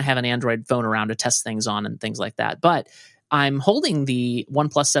 because I want to have an Android phone around to test things on and things like that. But I'm holding the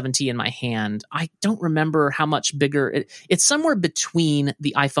OnePlus 7T in my hand. I don't remember how much bigger it's somewhere between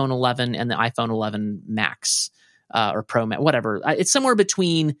the iPhone 11 and the iPhone 11 Max or Pro Max, whatever. It's somewhere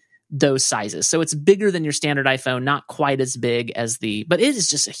between those sizes. So it's bigger than your standard iPhone, not quite as big as but it is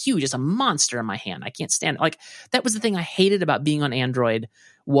just it's a monster in my hand. I can't stand it. Like, that was the thing I hated about being on Android,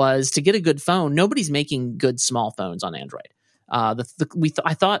 was to get a good phone. Nobody's making good small phones on Android. I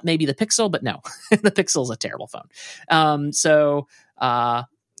thought maybe the Pixel, but no, the Pixel is a terrible phone. So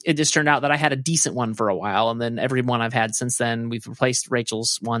it just turned out that I had a decent one for a while, and then every one I've had since then, we've replaced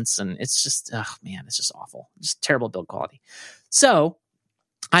Rachel's once, and it's just, it's just awful. Just terrible build quality. So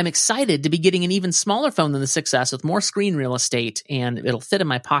I'm excited to be getting an even smaller phone than the 6S with more screen real estate, and it'll fit in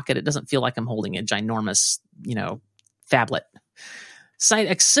my pocket. It doesn't feel like I'm holding a ginormous, phablet.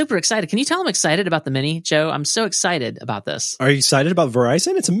 Super excited. Can you tell I'm excited about the Mini, Joe? I'm so excited about this. Are you excited about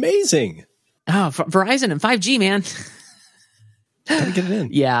Verizon? It's amazing. Oh, Verizon and 5G, man. Gotta get it in.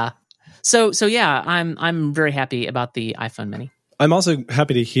 Yeah. So yeah, I'm very happy about the iPhone Mini. I'm also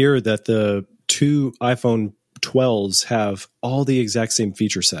happy to hear that the two iPhone 12s have all the exact same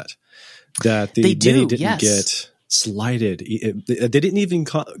feature set, that the Mini didn't get slighted. They didn't even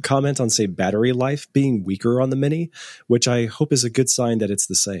comment on, say, battery life being weaker on the Mini, which I hope is a good sign that it's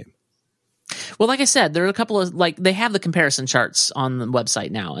the same. Well, like I said, there are a couple of, they have the comparison charts on the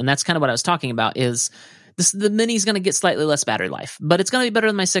website now, and that's kind of what I was talking about, is the Mini's going to get slightly less battery life, but it's going to be better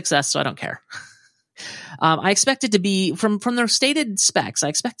than my 6S, so I don't care. I expect it to be, from their stated specs, I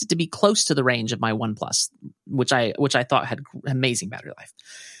expect it to be close to the range of my OnePlus, which I thought had amazing battery life.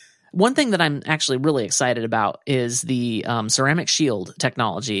 One thing that I'm actually really excited about is the ceramic shield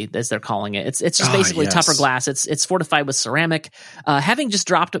technology, as they're calling it. It's just basically tougher glass. It's fortified with ceramic. Having just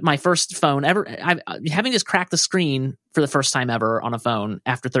dropped my first phone ever, having just cracked the screen for the first time ever on a phone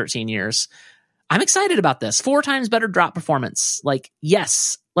after 13 years, I'm excited about this. 4 times better drop performance. Like,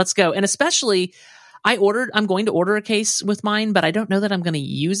 yes, let's go. And especially, I'm going to order a case with mine, but I don't know that I'm going to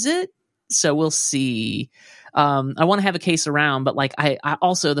use it. So we'll see. I want to have a case around, but I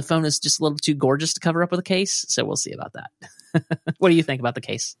also, the phone is just a little too gorgeous to cover up with a case. So we'll see about that. What do you think about the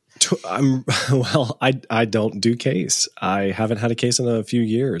case? I don't do case. I haven't had a case in a few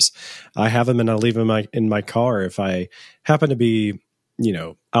years. I have them and I leave them in my car. If I happen to be,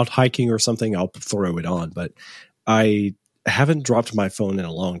 out hiking or something, I'll throw it on, but I haven't dropped my phone in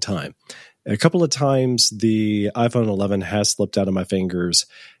a long time. A couple of times the iPhone 11 has slipped out of my fingers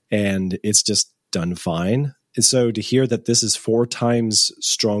and it's just done fine. And so to hear that this is 4 times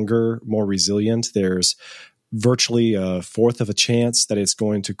stronger, more resilient, there's virtually a fourth of a chance that it's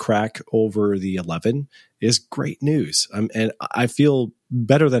going to crack over the 11 is great news. And I feel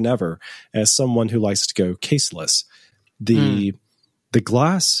better than ever as someone who likes to go caseless. The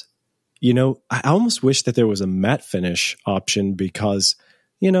glass, I almost wish that there was a matte finish option because,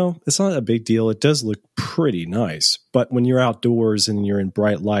 it's not a big deal. It does look pretty nice. But when you're outdoors and you're in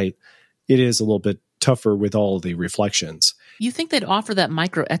bright light, it is a little bit tougher with all the reflections. You think they'd offer that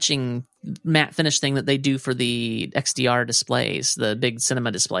micro etching matte finish thing that they do for the XDR displays, the big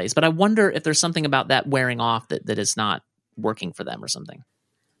cinema displays. But I wonder if there's something about that wearing off that is not working for them or something.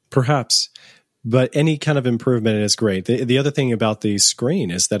 Perhaps. But any kind of improvement is great. The other thing about the screen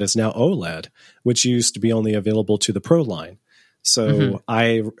is that it's now OLED, which used to be only available to the Pro line. So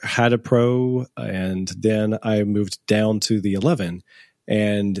I had a Pro and then I moved down to the 11.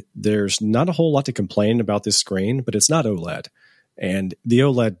 And there's not a whole lot to complain about this screen, but it's not OLED. And the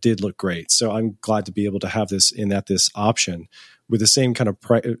OLED did look great. So I'm glad to be able to have this option with the same kind of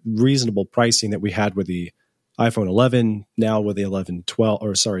reasonable pricing that we had with the iPhone 11, now with the 11, 12,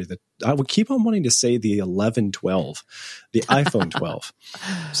 or sorry, I would keep on wanting to say the 11, 12, the iPhone 12.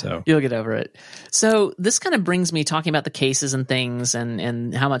 So you'll get over it. So this kind of brings me, talking about the cases and things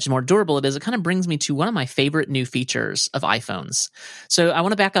and how much more durable it is, it kind of brings me to one of my favorite new features of iPhones. So I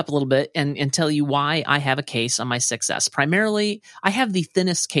want to back up a little bit and tell you why I have a case on my 6S. Primarily, I have the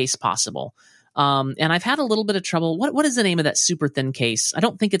thinnest case possible. And I've had a little bit of trouble. What is the name of that super thin case? I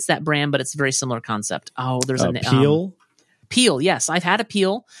don't think it's that brand, but it's a very similar concept. Oh, there's a Peel. Peel, yes, I've had a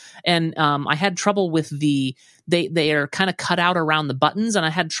Peel, and I had trouble with they are kind of cut out around the buttons, and I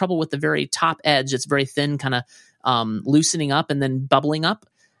had trouble with the very top edge. It's very thin, kind of loosening up and then bubbling up.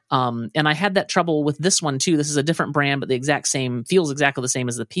 And I had that trouble with this one too. This is a different brand, but the exact same, feels exactly the same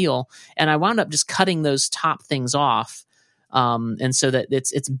as the Peel. And I wound up just cutting those top things off. And so that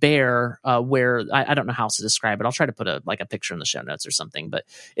it's bare, where I don't know how else to describe it. I'll try to put a picture in the show notes or something, but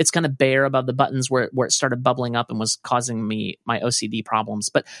it's kind of bare above the buttons where it started bubbling up and was causing me my OCD problems.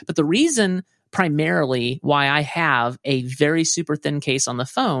 But the reason primarily why I have a very super thin case on the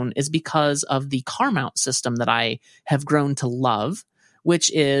phone is because of the car mount system that I have grown to love, which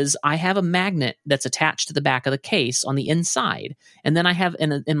is I have a magnet that's attached to the back of the case on the inside. And then I have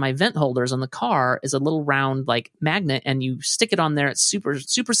in my vent holders on the car is a little round like magnet, and you stick it on there. It's super,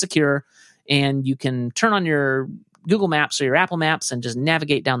 super secure. And you can turn on your Google Maps or your Apple Maps and just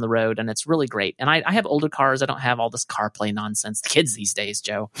navigate down the road. And it's really great. And I have older cars. I don't have all this CarPlay nonsense. The kids these days,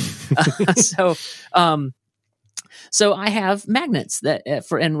 Joe. So I have magnets that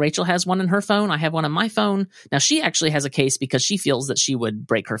and Rachel has one in her phone. I have one on my phone. Now she actually has a case because she feels that she would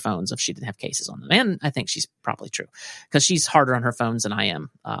break her phones if she didn't have cases on them. And I think she's probably true because she's harder on her phones than I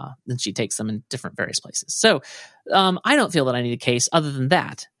am. And she takes them in different various places. So I don't feel that I need a case other than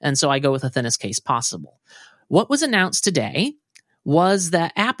that. And so I go with the thinnest case possible. What was announced today was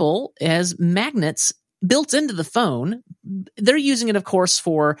that Apple has magnets built into the phone. They're using it, of course,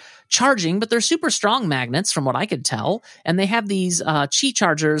 for charging, but they're super strong magnets from what I could tell. And they have these Qi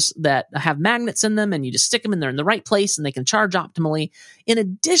chargers that have magnets in them, and you just stick them in there in the right place and they can charge optimally. In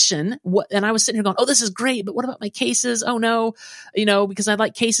addition, and I was sitting here going, oh, this is great, but what about my cases? Oh no, because I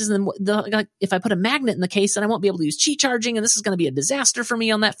like cases, and then if I put a magnet in the case, then I won't be able to use Qi charging, and this is going to be a disaster for me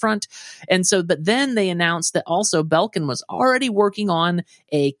on that front. And so, but then they announced that also Belkin was already working on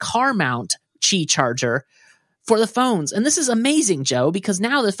a car mount Qi charger for the phones. And this is amazing, Joe, because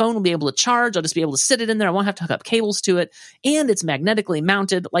now the phone will be able to charge. I'll just be able to sit it in there. I won't have to hook up cables to it. And it's magnetically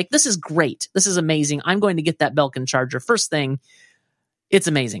mounted. Like, this is great. This is amazing. I'm going to get that Belkin charger first thing. It's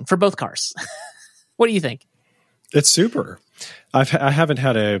amazing for both cars. What do you think? It's super. I haven't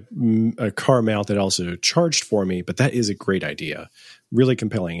had a car mount that also charged for me, but that is a great idea. Really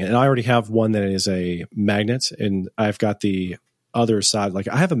compelling. And I already have one that is a magnet, and I've got the other side. Like,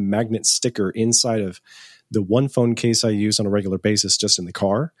 I have a magnet sticker inside of the one phone case I use on a regular basis just in the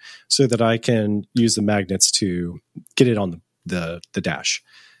car, so that I can use the magnets to get it on the dash.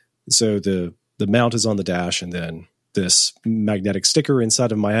 So the mount is on the dash, and then this magnetic sticker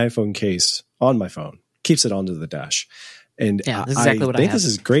inside of my iPhone case on my phone keeps it onto the dash. And yeah, that's exactly what I think this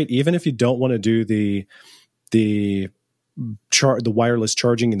is great. Even if you don't want to do the wireless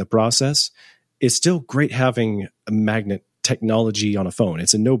charging in the process, it's still great having a magnet technology on a phone.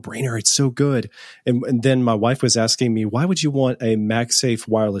 It's a no-brainer. It's so good. And then my wife was asking me, why would you want a MagSafe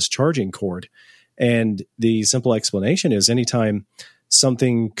wireless charging cord? And the simple explanation is anytime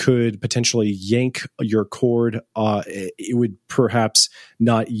something could potentially yank your cord, it would perhaps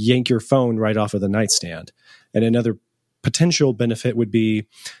not yank your phone right off of the nightstand. And another potential benefit would be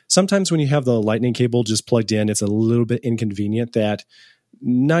sometimes when you have the lightning cable just plugged in, it's a little bit inconvenient that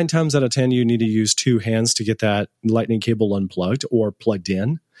 9 times out of 10, you need to use 2 hands to get that lightning cable unplugged or plugged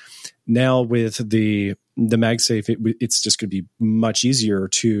in. Now with the MagSafe, it's just going to be much easier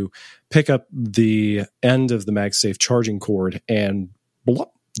to pick up the end of the MagSafe charging cord and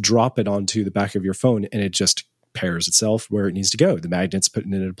drop it onto the back of your phone, and it just pairs itself where it needs to go. The magnet's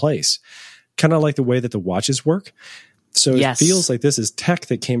putting it into place. Kind of like the way that the watches work. So yes. It feels like this is tech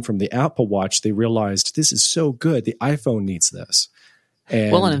that came from the Apple Watch. They realized this is so good. The iPhone needs this.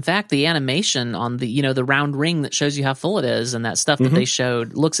 And in fact, the animation on the round ring that shows you how full it is and that stuff that they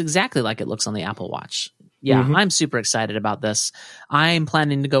showed looks exactly like it looks on the Apple Watch. Yeah, I'm super excited about this. I'm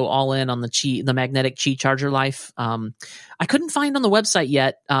planning to go all in on the magnetic Qi charger life. I couldn't find on the website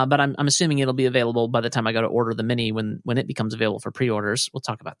yet, but I'm assuming it'll be available by the time I go to order the Mini when it becomes available for pre-orders. We'll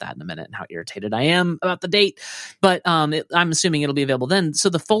talk about that in a minute and how irritated I am about the date. But I'm assuming it'll be available then. So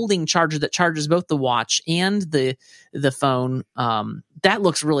the folding charger that charges both the watch and the phone, that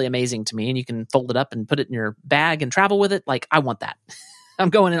looks really amazing to me. And you can fold it up and put it in your bag and travel with it. Like, I want that. I'm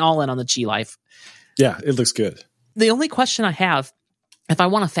going all in on the Qi life. Yeah, it looks good. The only question I have, if I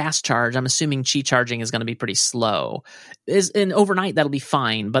want a fast charge, I'm assuming Qi charging is going to be pretty slow. And overnight, that'll be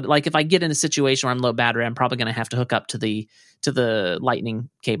fine. But like if I get in a situation where I'm low battery, I'm probably going to have to hook up to the lightning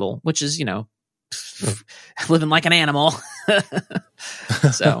cable, which is, living like an animal.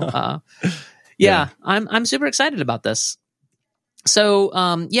 So, yeah, I'm super excited about this. So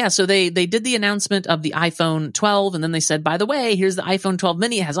they did the announcement of the iPhone 12, and then they said, by the way, here's the iPhone 12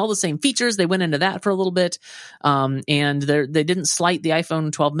 mini. It has all the same features. They went into that for a little bit. And they didn't slight the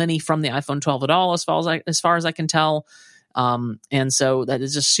iPhone 12 mini from the iPhone 12 at all, as far as I can tell. And so that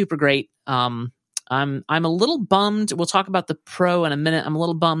is just super great. I'm a little bummed. We'll talk about the Pro in a minute. I'm a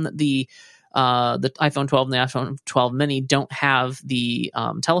little bummed that the iPhone 12 and the iPhone 12 mini don't have the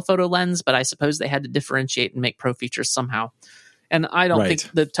telephoto lens, but I suppose they had to differentiate and make Pro features somehow. And I don't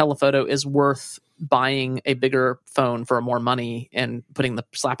think the telephoto is worth buying a bigger phone for more money and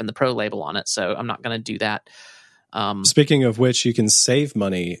slapping the Pro label on it. So I'm not going to do that. Speaking of which, you can save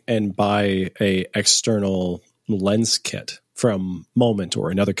money and buy a external lens kit from Moment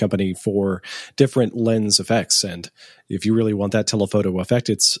or another company for different lens effects. And if you really want that telephoto effect,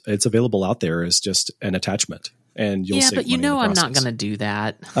 it's available out there as just an attachment. And you'll save money in the process. I'm not going to do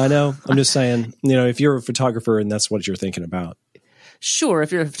that. I know. I'm just saying, if you're a photographer and that's what you're thinking about. Sure,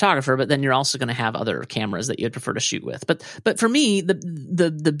 if you're a photographer, but then you're also going to have other cameras that you'd prefer to shoot with. But for me,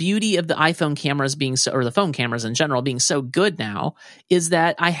 the beauty of the iPhone cameras being or the phone cameras in general being so good now is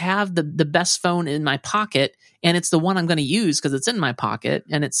that I have the best phone in my pocket, and it's the one I'm going to use because it's in my pocket,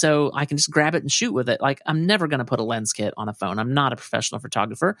 and it's so I can just grab it and shoot with it. Like, I'm never going to put a lens kit on a phone. I'm not a professional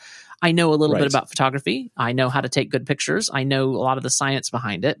photographer. I know a little bit about photography. I know how to take good pictures. I know a lot of the science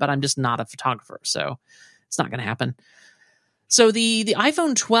behind it, but I'm just not a photographer, so it's not going to happen. So the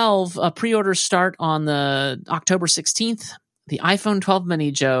iPhone 12 pre-orders start on the October 16th. The iPhone 12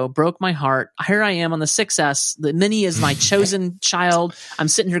 mini, Joe, broke my heart. Here I am on the 6S. The mini is my chosen child. I'm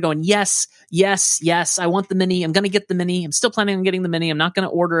sitting here going, yes, yes, yes. I want the mini. I'm going to get the mini. I'm still planning on getting the mini. I'm not going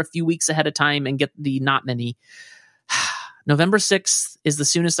to order a few weeks ahead of time and get the not mini. November 6th is the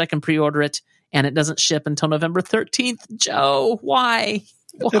soonest I can pre-order it, and it doesn't ship until November 13th. Joe, why?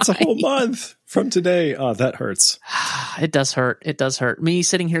 It's a whole month from today. Oh, that hurts. It does hurt. It does hurt. Me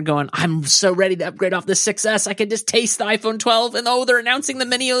sitting here going, I'm so ready to upgrade off the 6S. I can just taste the iPhone 12, and they're announcing the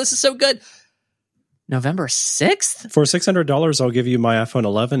mini. Oh, this is so good. November 6th? For $600, I'll give you my iPhone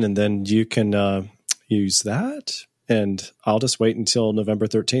 11, and then you can use that. And I'll just wait until November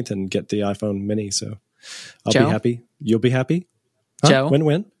 13th and get the iPhone mini. So I'll be happy. You'll be happy. Huh? Joe?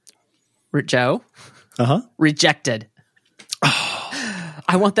 Win-win. Joe? Uh-huh. Rejected.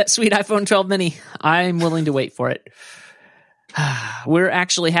 I want that sweet iPhone 12 mini. I'm willing to wait for it. We're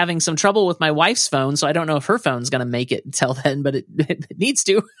actually having some trouble with my wife's phone, so I don't know if her phone's going to make it until then, but it needs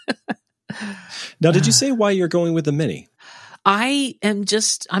to. Now, did you say why you're going with the mini? I'm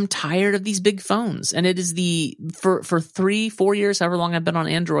tired of these big phones. And it is for 3-4 years, however long I've been on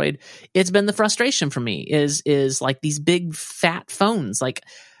Android, it's been the frustration for me is like these big fat phones. Like,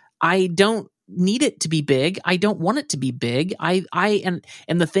 I don't need it to be big. I don't want it to be big. And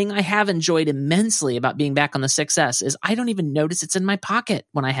the thing I have enjoyed immensely about being back on the 6S is I don't even notice it's in my pocket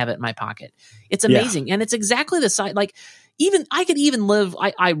when I have it in my pocket. It's amazing. Yeah. And it's exactly the size. Like, I could even live.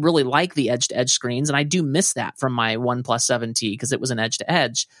 I really like the edge to edge screens, and I do miss that from my OnePlus 7T because it was an edge to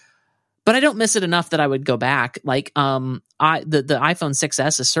edge. But I don't miss it enough that I would go back. Like, the iPhone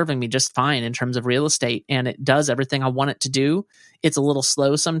 6S is serving me just fine in terms of real estate, and it does everything I want it to do. It's a little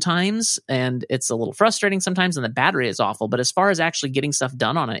slow sometimes, and it's a little frustrating sometimes, and the battery is awful. But as far as actually getting stuff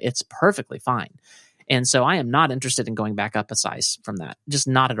done on it, it's perfectly fine. And so I am not interested in going back up a size from that. Just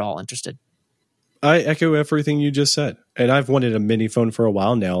not at all interested. I echo everything you just said. And I've wanted a mini phone for a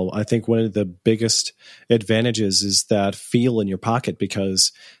while now. I think one of the biggest advantages is that feel in your pocket,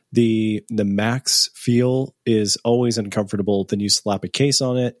 because the Max feel is always uncomfortable. Then you slap a case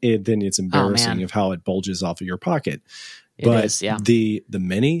on it, then it's embarrassing of how it bulges off of your pocket. But the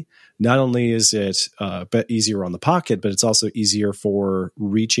mini, not only is it easier on the pocket, but it's also easier for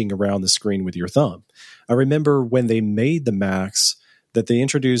reaching around the screen with your thumb. I remember when they made the Max, that they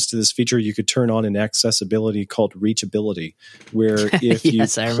introduced this feature you could turn on in accessibility called reachability, where if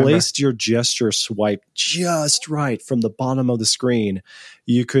yes, you placed your gesture swipe just right from the bottom of the screen,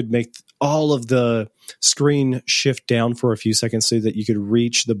 you could make all of the screen shift down for a few seconds so that you could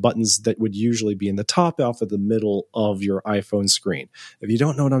reach the buttons that would usually be in the top off of the middle of your iPhone screen. If you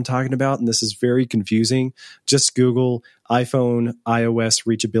don't know what I'm talking about, and this is very confusing, just Google iPhone iOS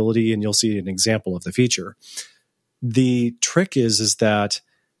reachability and you'll see an example of the feature. The trick is that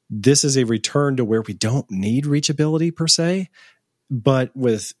this is a return to where we don't need reachability per se, but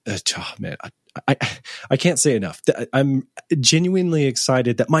with I can't say enough. I'm genuinely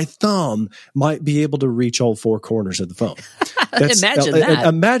excited that my thumb might be able to reach all four corners of the phone. Imagine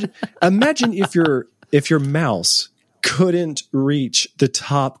that. Imagine if your mouse couldn't reach the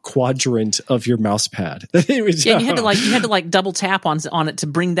top quadrant of your mouse pad. You had to double tap on it to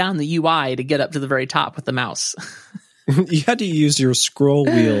bring down the UI to get up to the very top with the mouse. You had to use your scroll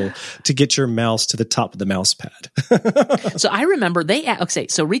wheel to get your mouse to the top of the mouse pad. So I remember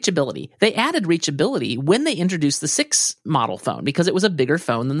so reachability. They added reachability when they introduced the 6 model phone because it was a bigger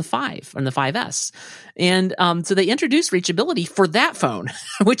phone than the 5 and the 5S. And so they introduced reachability for that phone,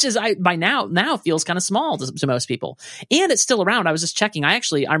 which is by now feels kind of small to most people. And it's still around. I was just checking. I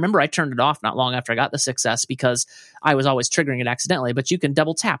remember I turned it off not long after I got the 6S because I was always triggering it accidentally. But you can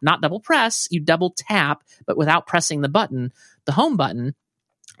double tap, not double press. You double tap, but without pressing the button, the home button,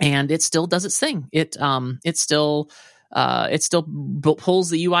 and it still does its thing. It still pulls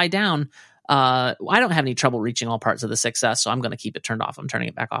the UI down. I don't have any trouble reaching all parts of the 6S, so I'm going to keep it turned off. I'm turning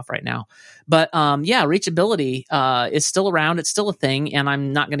it back off right now. But reachability is still around. It's still a thing, and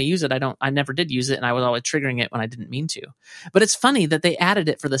I'm not going to use it. I never did use it, and I was always triggering it when I didn't mean to. But it's funny that they added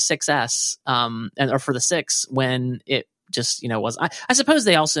it for the 6S or for the 6 when it just was. I suppose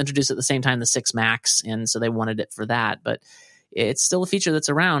they also introduced at the same time the 6 Max, and so they wanted it for that. But it's still a feature that's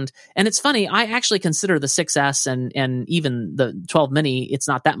around. And it's funny, I actually consider the 6S and even the 12 mini, it's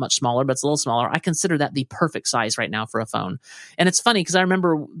not that much smaller, but it's a little smaller. I consider that the perfect size right now for a phone. And it's funny because I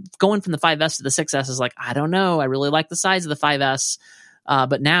remember going from the 5S to the 6S is like, I don't know, I really like the size of the 5S.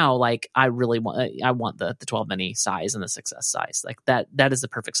 But now, like, I want the 12 mini size and the 6S size. Like that is the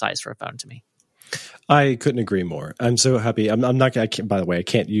perfect size for a phone to me. I couldn't agree more. I'm so happy. I'm not. By the way, I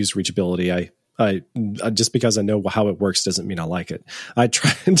can't use reachability. I just because I know how it works doesn't mean I like it. I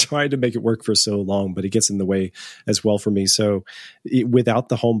tried to make it work for so long, but it gets in the way as well for me. So without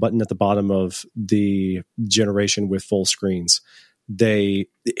the home button at the bottom of the generation with full screens, it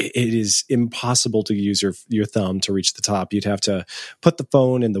is impossible to use your thumb to reach the top. You'd have to put the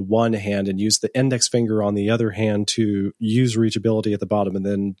phone in the one hand and use the index finger on the other hand to use reachability at the bottom. And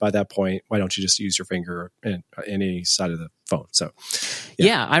then by that point, why don't you just use your finger in any side of the phone? So,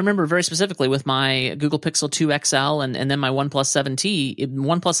 yeah, I remember very specifically with my Google Pixel 2 XL and then my OnePlus 7T.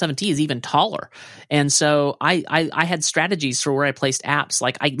 OnePlus 7T is even taller, and so I had strategies for where I placed apps.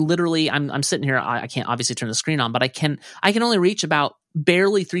 Like I'm sitting here. I can't obviously turn the screen on, but I can only reach about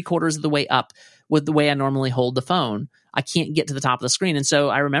barely 3/4 of the way up with the way I normally hold the phone. I can't get to the top of the screen. And so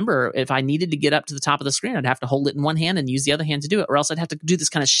I remember if I needed to get up to the top of the screen, I'd have to hold it in one hand and use the other hand to do it, or else I'd have to do this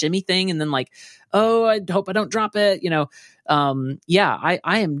kind of shimmy thing. And then like, oh, I hope I don't drop it. I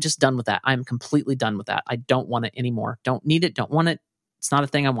am just done with that. I'm completely done with that. I don't want it anymore. Don't need it. Don't want it. It's not a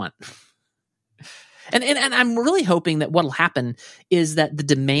thing I want. And I'm really hoping that what'll happen is that the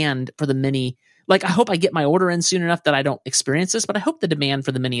demand for the Mini, like, I hope I get my order in soon enough that I don't experience this, but I hope the demand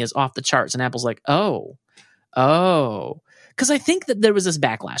for the Mini is off the charts and Apple's like, oh, because I think that there was this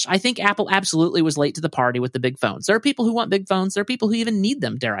backlash. I think Apple absolutely was late to the party with the big phones. There are people who want big phones. There are people who even need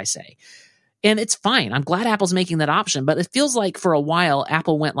them, dare I say. And it's fine. I'm glad Apple's making that option, but it feels like for a while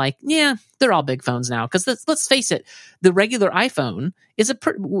Apple went like, yeah, they're all big phones now. Because let's face it, the regular iPhone is the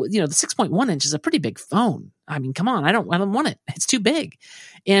 6.1 inch is a pretty big phone. I mean, come on, I don't want it. It's too big.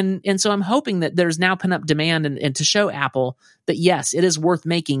 And so I'm hoping that there's now pent up demand and to show Apple that yes, it is worth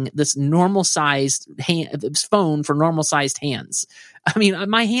making this normal sized phone for normal sized hands. I mean,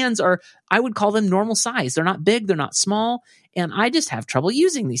 my hands I would call them normal size. They're not big, they're not small, and I just have trouble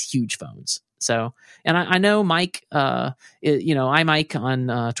using these huge phones. So, and I know Mike, iMike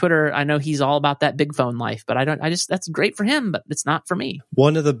on Twitter, I know he's all about that big phone life, but that's great for him, but it's not for me.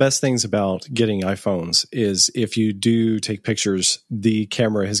 One of the best things about getting iPhones is if you do take pictures, the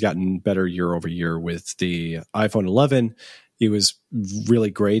camera has gotten better year over year. With the iPhone 11, it was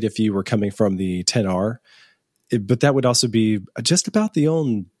really great if you were coming from the 10R, but that would also be just about the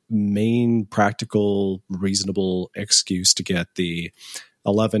only main practical, reasonable excuse to get the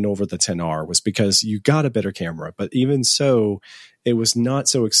 11 over the 10R was because you got a better camera. But even so, it was not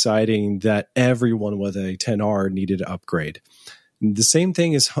so exciting that everyone with a 10R needed to upgrade. The same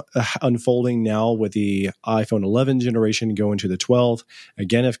thing is unfolding now with the iPhone 11 generation going to the 12.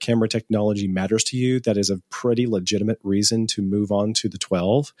 Again, if camera technology matters to you, that is a pretty legitimate reason to move on to the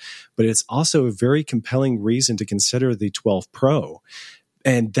 12. But it's also a very compelling reason to consider the 12 Pro.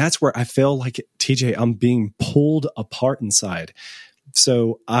 And that's where I feel like, TJ, I'm being pulled apart inside.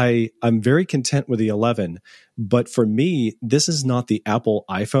 So I'm very content with the 11, but for me, this is not the Apple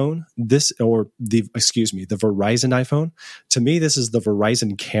iPhone, the Verizon iPhone. To me, this is the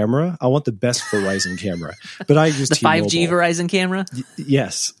Verizon camera. I want the best Verizon camera, but I use the T-Mobile. 5G Verizon camera.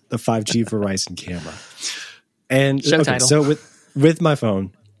 Yes, the 5G Verizon camera. And show title. So with my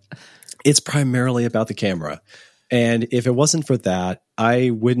phone, it's primarily about the camera. And if it wasn't for that, I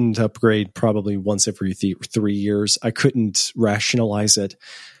wouldn't upgrade probably once every 3 years. I couldn't rationalize it.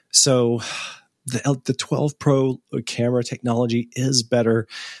 So the 12 Pro camera technology is better.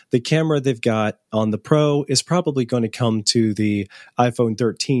 The camera they've got on the Pro is probably going to come to the iPhone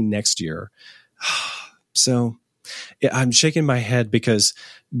 13 next year. So I'm shaking my head because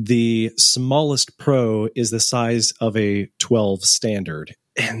the smallest Pro is the size of a 12 standard.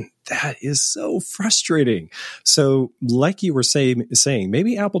 And that is so frustrating. So like you were saying,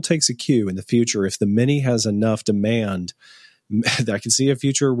 maybe Apple takes a cue in the future if the Mini has enough demand. I can see a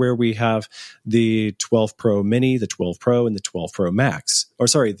future where we have the 12 Pro Mini, the 12 Pro, and the 12 Pro Max. Or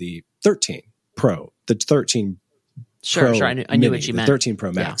sorry, the 13 Pro, the 13 Sure, Pro I knew Mini, what you meant. The 13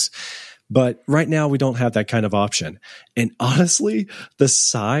 Pro Max. Yeah. But right now we don't have that kind of option. And honestly, the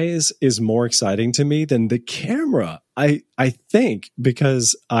size is more exciting to me than the camera. I think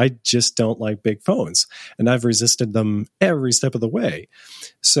because I just don't like big phones and I've resisted them every step of the way.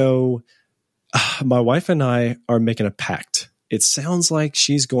 So my wife and I are making a pact. It sounds like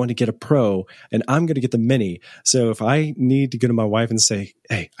she's going to get a Pro and I'm going to get the Mini. So if I need to go to my wife and say,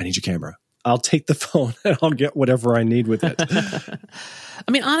 hey, I need your camera, I'll take the phone and I'll get whatever I need with it.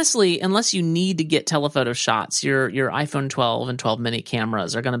 I mean, honestly, unless you need to get telephoto shots, your iPhone 12 and 12 mini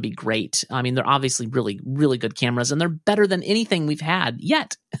cameras are going to be great. I mean, they're obviously really, really good cameras, and they're better than anything we've had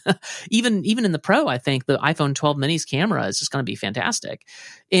yet. Even in the Pro, I think the iPhone 12 mini's camera is just going to be fantastic.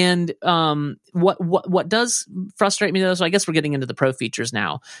 And what does frustrate me though, so I guess we're getting into the Pro features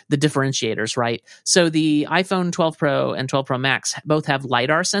now, the differentiators, right? So the iPhone 12 Pro and 12 Pro Max both have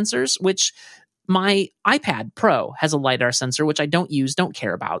LiDAR sensors, which my iPad Pro has a LiDAR sensor, which I don't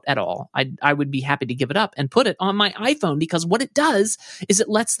care about at all. I would be happy to give it up and put it on my iPhone, because what it does is it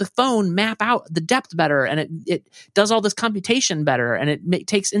lets the phone map out the depth better, and it does all this computation better, and it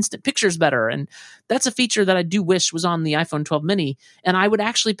takes instant pictures better. And that's a feature that I do wish was on the iPhone 12 mini. And I would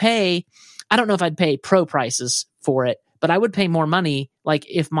actually pay, I don't know if I'd pay Pro prices for it, but I would pay more money like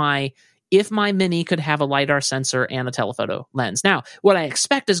if my Mini could have a LiDAR sensor and a telephoto lens. Now, what I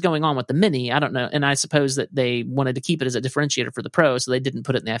expect is going on with the Mini, I don't know, and I suppose that they wanted to keep it as a differentiator for the Pro, so they didn't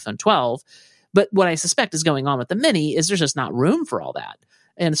put it in the iPhone 12. But what I suspect is going on with the Mini is there's just not room for all that.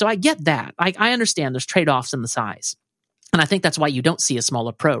 And so I get that. I understand there's trade-offs in the size. And I think that's why you don't see a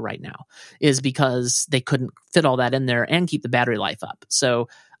smaller Pro right now, is because they couldn't fit all that in there and keep the battery life up. So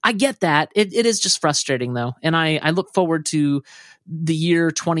I get that. It is just frustrating, though. And I look forward to the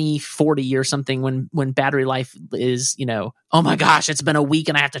year 2040 or something when battery life is, oh my gosh, it's been a week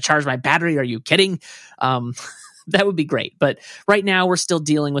and I have to charge my battery. Are you kidding? That would be great. But right now we're still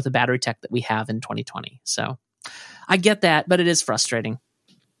dealing with the battery tech that we have in 2020. So I get that, but it is frustrating.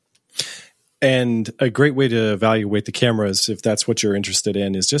 And a great way to evaluate the cameras, if that's what you're interested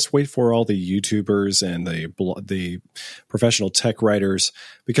in, is just wait for all the YouTubers and the professional tech writers,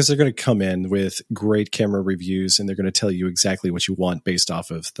 because they're going to come in with great camera reviews and they're going to tell you exactly what you want based off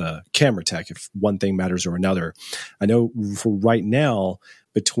of the camera tech, if one thing matters or another. I know for right now,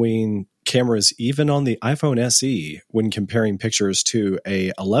 between cameras, even on the iPhone SE, when comparing pictures to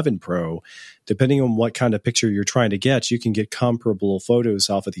a 11 Pro, depending on what kind of picture you're trying to get, you can get comparable photos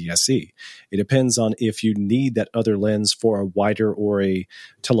off of the SE. It depends on if you need that other lens for a wider or a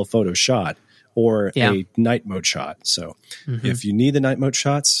telephoto shot or a night mode shot. So if you need the night mode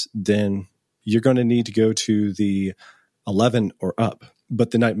shots, then you're going to need to go to the 11 or up.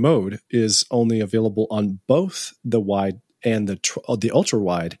 But the night mode is only available on both the wide and the ultra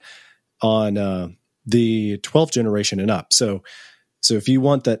wide on the 12th generation and up. So if you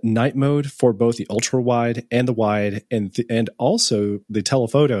want that night mode for both the ultra wide and the wide and also the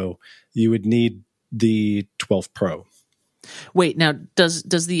telephoto, you would need the 12 Pro. Wait, now does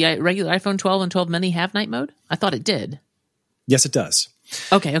the regular iPhone 12 and 12 mini have night mode? I thought it did. Yes, it does.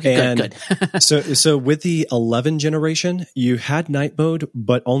 Okay, good. So with the 11 generation, you had night mode,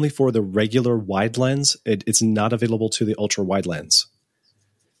 but only for the regular wide lens. It's not available to the ultra wide lens.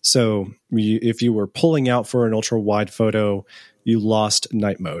 So if you were pulling out for an ultra wide photo, you lost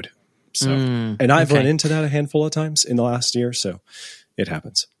night mode. So, and I've run into that a handful of times in the last year, so it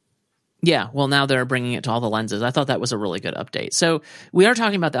happens. Yeah, well, now they're bringing it to all the lenses. I thought that was a really good update. So we are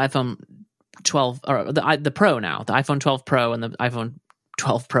talking about the iPhone 12 or the Pro now, the iPhone 12 Pro and the iPhone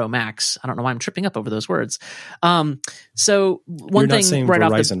 12 Pro Max. I don't know why I'm tripping up over those words. So one You're thing saying right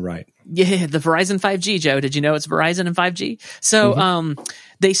Verizon, off right? Yeah, the Verizon 5G, Joe. Did you know it's Verizon and 5G? So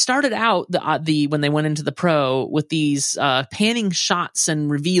they started out when they went into the Pro with these panning shots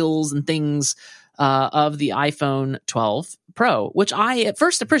and reveals and things of the iPhone 12 Pro, which I at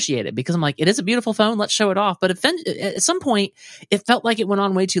first appreciated because I'm like, it is a beautiful phone. Let's show it off. But at some point, it felt like it went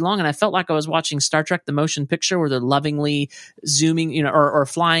on way too long. And I felt like I was watching Star Trek, the motion picture, where they're lovingly zooming, or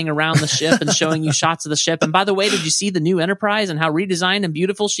flying around the ship and showing you shots of the ship. And by the way, did you see the new Enterprise and how redesigned and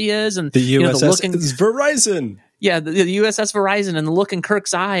beautiful she is? And the USS the look is Verizon. Yeah, the USS Verizon, and the look in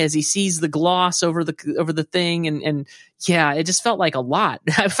Kirk's eye as he sees the gloss over the thing, and yeah, it just felt like a lot.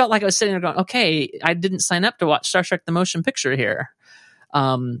 I felt like I was sitting there going, okay, I didn't sign up to watch Star Trek: The Motion Picture here.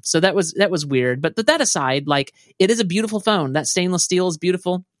 So that was weird. But that aside, like, it is a beautiful phone. That stainless steel is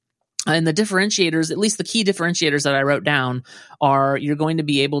beautiful. And the differentiators, at least the key differentiators that I wrote down, are you're going to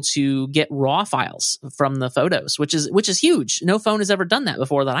be able to get raw files from the photos, which is huge. No phone has ever done that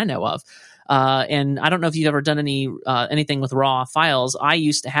before that I know of. And I don't know if you've ever done anything with raw files. I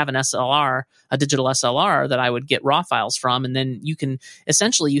used to have an SLR, a digital SLR that I would get raw files from. And then you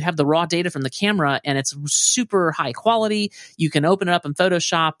have the raw data from the camera, and it's super high quality. You can open it up in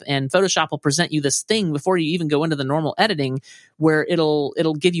Photoshop, and Photoshop will present you this thing before you even go into the normal editing, where it'll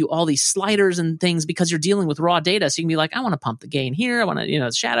give you all these sliders and things because you're dealing with raw data. So you can be like, I want to pump the gain here. I want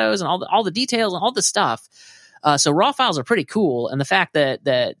to, shadows and all the details and all this stuff. So raw files are pretty cool, and the fact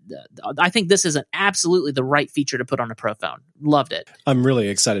that I think this is absolutely the right feature to put on a Pro phone. Loved it. I'm really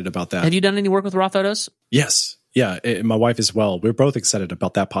excited about that. Have you done any work with raw photos? Yes. Yeah, my wife as well. We're both excited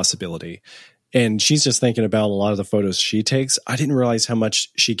about that possibility. And she's just thinking about a lot of the photos she takes. I didn't realize how much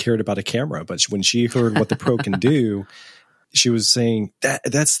she cared about a camera, but when she heard what the Pro can do, she was saying,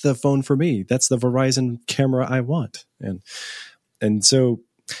 that's the phone for me. That's the Verizon camera I want. And so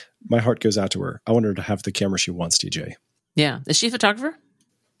my heart goes out to her. I want her to have the camera she wants, TJ. Yeah. Is she a photographer?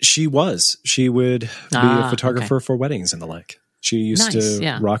 She was. She would be a photographer for weddings and the like. She used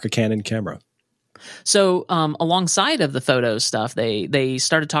to rock a Canon camera. So alongside of the photo stuff, they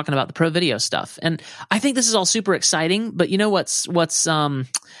started talking about the Pro Video stuff. And I think this is all super exciting. But you know what's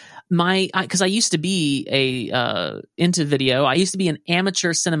because I used to be into video. I used to be an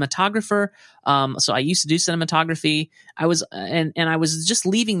amateur cinematographer. So I used to do cinematography. I was just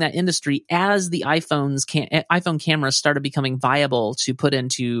leaving that industry as the iPhone cameras started becoming viable to put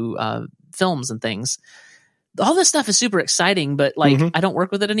into films and things. All this stuff is super exciting, but I don't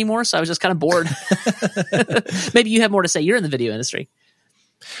work with it anymore. So I was just kind of bored. Maybe you have more to say. You're in the video industry.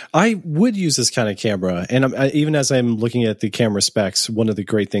 I would use this kind of camera. And even as I'm looking at the camera specs, one of the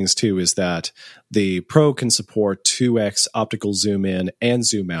great things too is that the Pro can support 2x optical zoom in and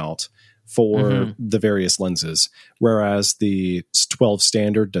zoom out for the various lenses, whereas the 12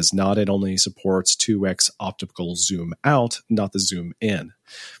 standard does not. It only supports 2x optical zoom out, not the zoom in.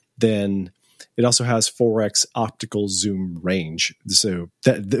 Then it also has 4x optical zoom range. So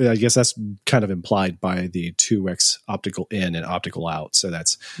I guess that's kind of implied by the 2x optical in and optical out. So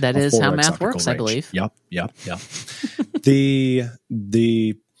that is how math works, range. I believe. Yep. the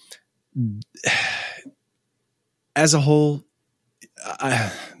as a whole,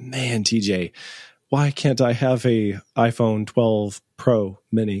 man, TJ, why can't I have a iPhone 12 Pro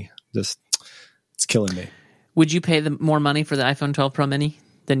Mini? It's killing me. Would you pay more money for the iPhone 12 Pro Mini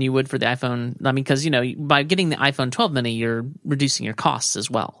than you would for the iPhone? I mean, because, by getting the iPhone 12 mini, you're reducing your costs as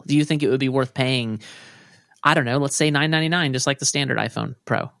well. Do you think it would be worth paying, I don't know, let's say $999, just like the standard iPhone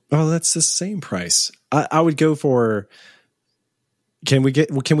Pro? Oh, that's the same price. I would go for, can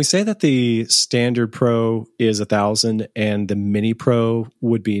we say that the standard Pro is $1,000 and the mini Pro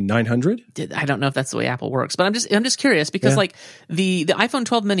would be $900? I don't know if that's the way Apple works, but I'm just curious because the iPhone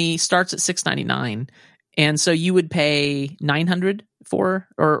 12 mini starts at $699. And so you would pay $900 for,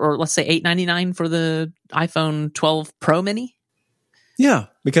 or let's say $899 for the iPhone 12 Pro Mini? Yeah,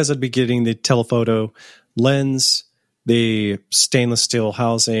 because I'd be getting the telephoto lens, the stainless steel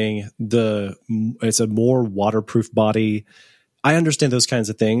housing, it's a more waterproof body. I understand those kinds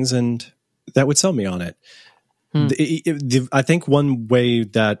of things, and that would sell me on it. I think one way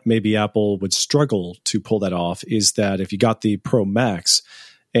that maybe Apple would struggle to pull that off is that if you got the Pro Max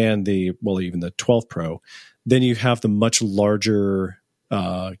and even the 12 Pro, then you have the much larger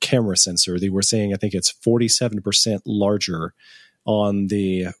camera sensor. They were saying, I think it's 47% larger on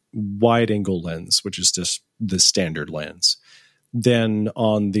the wide angle lens, which is just the standard lens, than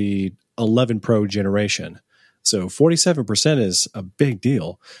on the 11 Pro generation. So 47% is a big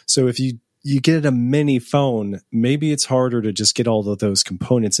deal. So if you get a mini phone, maybe it's harder to just get all of those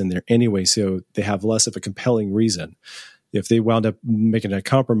components in there anyway, so they have less of a compelling reason. If they wound up making a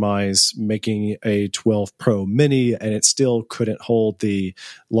compromise, making a 12 Pro Mini, and it still couldn't hold the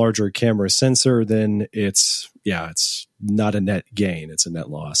larger camera sensor, then it's yeah, it's not a net gain, it's a net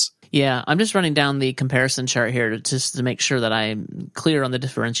loss. Yeah, I'm just running down the comparison chart here just to make sure that I'm clear on the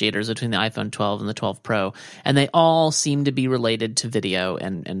differentiators between the iPhone 12 and the 12 Pro, and they all seem to be related to video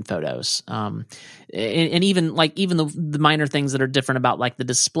and photos. And even the minor things that are different about like the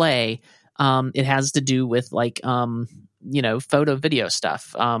display, it has to do with like photo video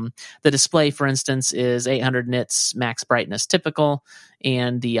stuff. The display, for instance, is 800 nits max brightness typical,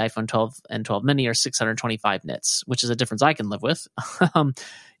 and the iPhone 12 and 12 mini are 625 nits, which is a difference I can live with.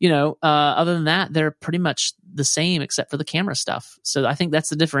 Other than that, they're pretty much the same except for the camera stuff. So I think that's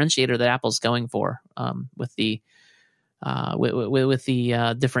the differentiator that Apple's going for with the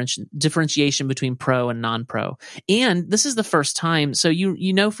differentiation between Pro and non-Pro. And this is the first time. So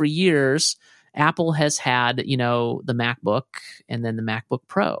for years, Apple has had, the MacBook and then the MacBook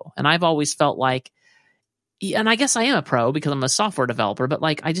Pro. And I've always felt like, and I guess I am a pro because I'm a software developer, but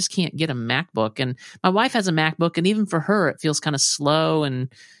like I just can't get a MacBook. And my wife has a MacBook, and even for her, it feels kind of slow and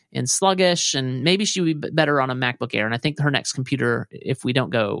sluggish, and maybe she would be better on a MacBook Air. And I think her next computer, if we don't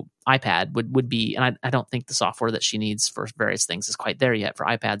go iPad, would be, and I don't think the software that she needs for various things is quite there yet for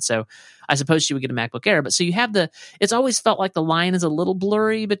iPad. So I suppose she would get a MacBook Air. But so you have it's always felt like the line is a little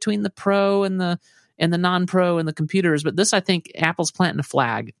blurry between the Pro and the non-Pro and the computers. But this, I think Apple's planting a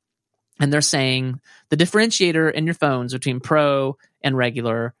flag, and they're saying the differentiator in your phones between Pro and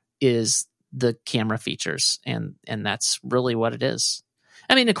regular is the camera features. And that's really what it is.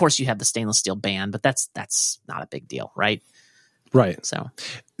 I mean, of course, you have the stainless steel band, but that's not a big deal, right? Right. So,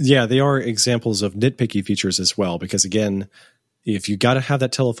 yeah, they are examples of nitpicky features as well, because again, if you got to have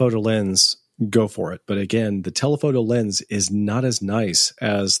that telephoto lens, go for it. But again, the telephoto lens is not as nice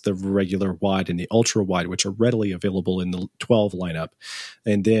as the regular wide and the ultra wide, which are readily available in the 12 lineup.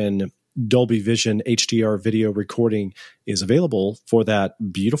 And then Dolby Vision HDR video recording is available for that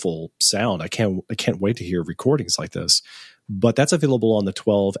beautiful sound. I can't wait to hear recordings like this. But that's available on the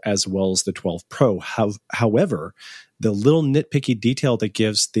 12 as well as the 12 Pro. However, the little nitpicky detail that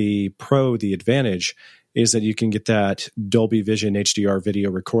gives the Pro the advantage is that you can get that Dolby Vision HDR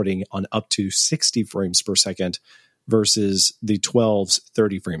video recording on up to 60 frames per second versus the 12's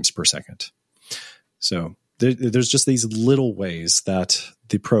 30 frames per second. So there's just these little ways that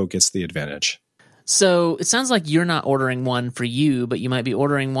the Pro gets the advantage. So it sounds like you're not ordering one for you, but you might be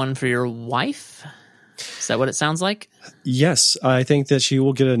ordering one for your wife. Is that what it sounds like? Yes, I think that she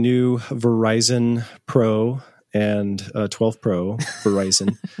will get a new Verizon Pro and 12 Pro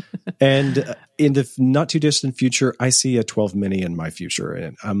Verizon. And in the not too distant future, I see a 12 mini in my future,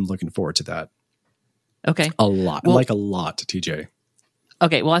 and I'm looking forward to that. Okay. A lot. Well, like a lot, TJ.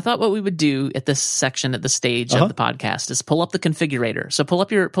 Okay, well, I thought what we would do at this section, at the stage of the podcast, is pull up the configurator. So pull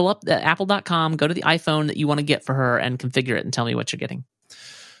up the apple.com, go to the iPhone that you want to get for her, and configure it and tell me what you're getting.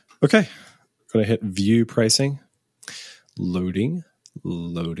 Okay. Going to hit view pricing, loading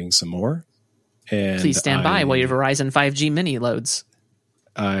some more. And please stand by while your Verizon 5G mini loads.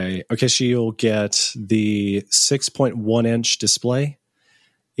 She'll get the 6.1 inch display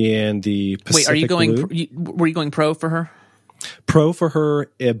in the Pacific. Wait, are you going? Blue. Were you going Pro for her? Pro for her,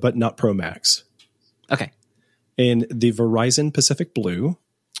 but not Pro Max. Okay. In the Verizon Pacific Blue,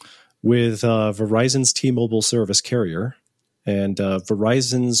 with Verizon's T-Mobile service carrier. And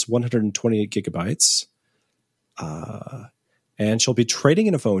Verizon's 128 gigabytes. And she'll be trading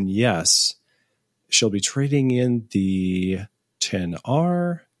in a phone, yes. She'll be trading in the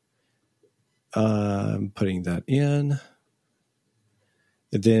 10R. I'm putting that in.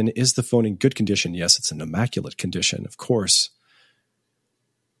 And then, is the phone in good condition? Yes, it's in immaculate condition, of course.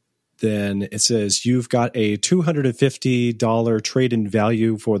 Then it says you've got a $250 trade-in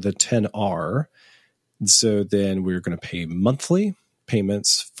value for the 10R. So then we're going to pay monthly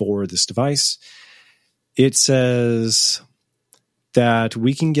payments for this device. It says that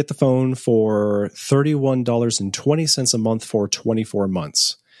we can get the phone for $31.20 a month for 24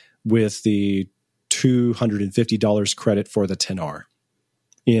 months with the $250 credit for the 10R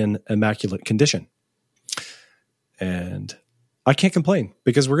in immaculate condition. And I can't complain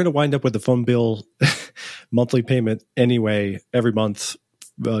because we're going to wind up with the phone bill monthly payment anyway every month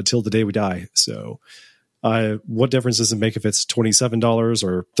till the day we die. So what difference does it make if it's $27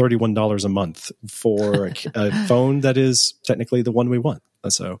 or $31 a month for a phone that is technically the one we want?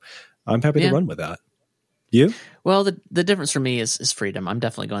 So I'm happy to run with that. You? Well, the difference for me is freedom. I'm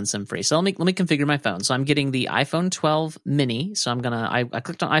definitely going SIM free. So let me configure my phone. So I'm getting the iPhone 12 mini. So I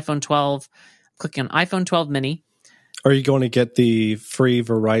clicked on iPhone 12, clicking on iPhone 12 mini. Are you going to get the free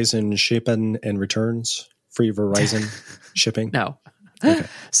Verizon shipping and returns? Free Verizon shipping? No. Okay.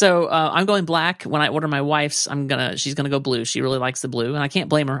 So I'm going black. When I order my wife's, she's gonna go blue. She really likes the blue, and I can't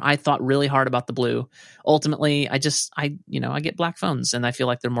blame her. I thought really hard about the blue. Ultimately, I get black phones, and I feel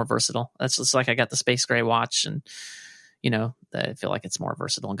like they're more versatile. That's just like I got the space gray watch, and I feel like it's more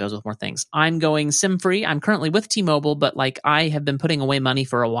versatile and goes with more things. I'm going SIM free. I'm currently with T-Mobile, but like I have been putting away money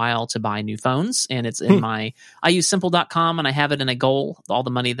for a while to buy new phones, and it's in I use simple.com, and I have it in a goal, all the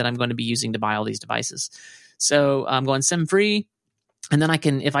money that I'm going to be using to buy all these devices. So I'm going SIM free. And then I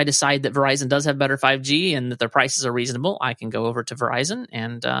can, if I decide that Verizon does have better 5G and that their prices are reasonable, I can go over to Verizon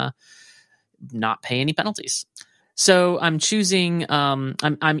and not pay any penalties. So I'm choosing.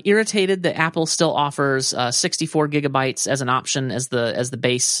 I'm irritated that Apple still offers 64 gigabytes as an option as the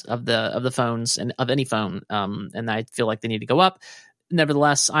base of the phones and of any phone. And I feel like they need to go up.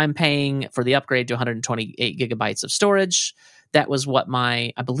 Nevertheless, I'm paying for the upgrade to 128 gigabytes of storage. That was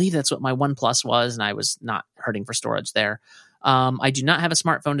I believe that's what my OnePlus was, and I was not hurting for storage there. I do not have a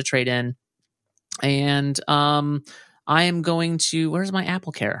smartphone to trade in, and I am going to. Where's my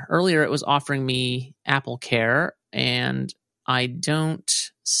Apple Care? Earlier, it was offering me Apple Care, and I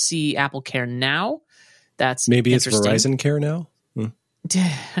don't see Apple Care now. That's maybe it's Verizon Care now.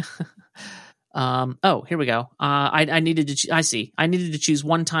 Oh, here we go. I needed to. I see. I needed to choose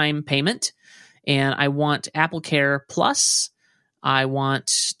one-time payment, and I want Apple Care Plus. I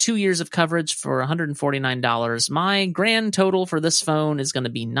want 2 years of coverage for $149. My grand total for this phone is going to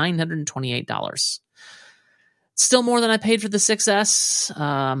be $928. Still more than I paid for the 6S,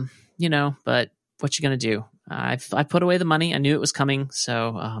 but what you going to do? I put away the money. I knew it was coming,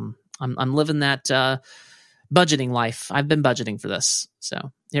 so I'm living that budgeting life. I've been budgeting for this,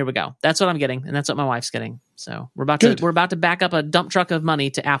 so here we go. That's what I'm getting, and that's what my wife's getting. So we're about to back up a dump truck of money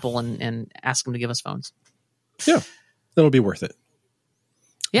to Apple and ask them to give us phones. Yeah, that'll be worth it.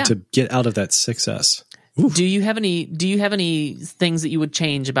 Yeah. To get out of that 6S. Oof. Do you have any things that you would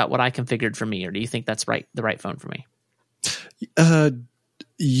change about what I configured for me, or do you think that's the right phone for me?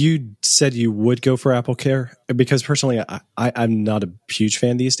 You said you would go for Apple Care, because personally I'm not a huge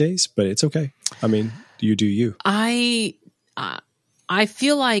fan these days, but it's okay. I mean, you do you. I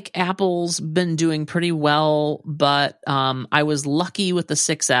feel like Apple's been doing pretty well, but I was lucky with the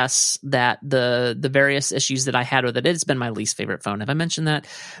 6S that the various issues that I had with it, it's been my least favorite phone. Have I mentioned that?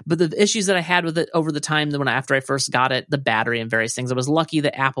 But the issues that I had with it over the time after I first got it, the battery and various things, I was lucky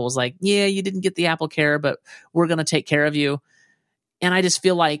that Apple was like, yeah, you didn't get the Apple Care, but we're going to take care of you. And I just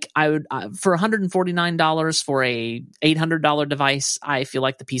feel like I would, for $149 for a $800 device, I feel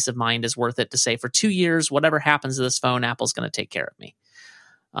like the peace of mind is worth it to say for 2 years, whatever happens to this phone, Apple's going to take care of me.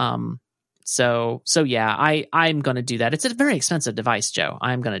 So yeah, I'm going to do that. It's a very expensive device, Joe.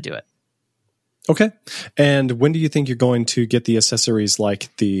 I'm going to do it. Okay. And when do you think you're going to get the accessories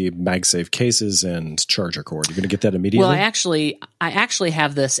like the MagSafe cases and charger cord? You're going to get that immediately? Well, I actually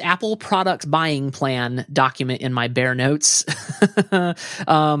have this Apple product buying plan document in my bare notes.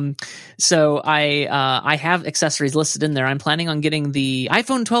 So I have accessories listed in there. I'm planning on getting the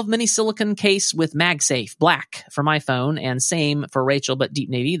iPhone 12 mini silicone case with MagSafe black for my phone, and same for Rachel, but deep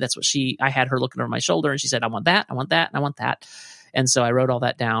navy. That's what I had her looking over my shoulder, and she said, I want that, I want that, and I want that. And so I wrote all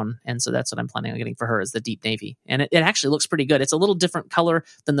that down. And so that's what I'm planning on getting for her, is the deep navy. And it actually looks pretty good. It's a little different color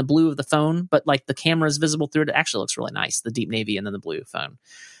than the blue of the phone, but like the camera is visible through it. It actually looks really nice, the deep navy and then the blue phone.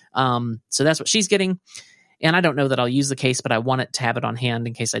 So that's what she's getting. And I don't know that I'll use the case, but I want it to have it on hand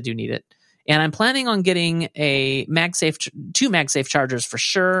in case I do need it. And I'm planning on getting two MagSafe chargers for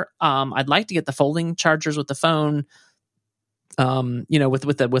sure. I'd like to get the folding chargers with the phone, with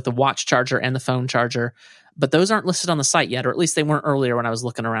the watch charger and the phone charger, but those aren't listed on the site yet, or at least they weren't earlier when I was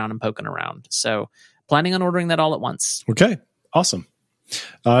looking around and poking around. So planning on ordering that all at once. Okay. Awesome.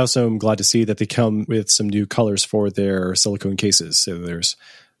 I also am glad to see that they come with some new colors for their silicone cases. So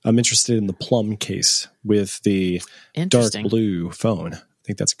I'm interested in the plum case with the dark blue phone. I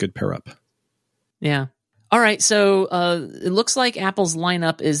think that's a good pair up. Yeah. All right, so it looks like Apple's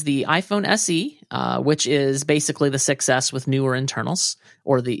lineup is the iPhone SE, which is basically the 6S with newer internals,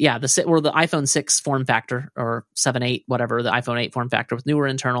 or the iPhone 6 form factor, or 7, 8, whatever, the iPhone 8 form factor with newer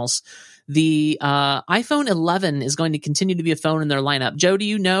internals. The iPhone 11 is going to continue to be a phone in their lineup. Joe, do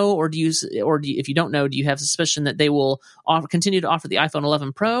you know, if you don't know, do you have suspicion that they will continue to offer the iPhone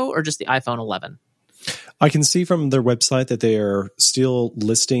 11 Pro or just the iPhone 11? I can see from their website that they are still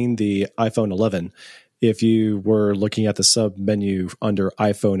listing the iPhone 11. If you were looking at the sub menu under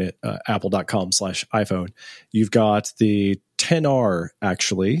iPhone at apple.com/iPhone, you've got the 10R,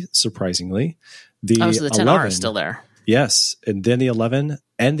 actually, surprisingly. So the 10R 11, is still there. Yes. And then the 11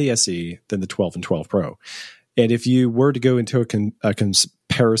 and the SE, then the 12 and 12 Pro. And if you were to go into a comparison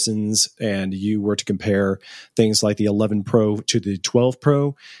comparisons and you were to compare things like the 11 Pro to the 12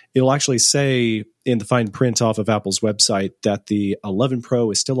 Pro, it'll actually say in the fine print off of Apple's website that the 11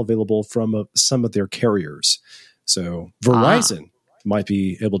 Pro is still available from some of their carriers. So Verizon might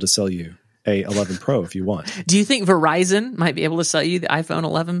be able to sell you a 11 Pro if you want. Do you think Verizon might be able to sell you the iPhone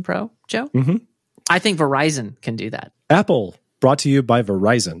 11 Pro, Joe? Mm-hmm. I think Verizon can do that. Apple, brought to you by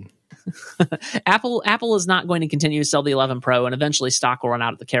Verizon. Apple is not going to continue to sell the 11 Pro, and eventually stock will run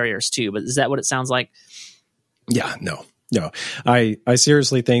out of the carriers too. But is that what it sounds like? Yeah, no. I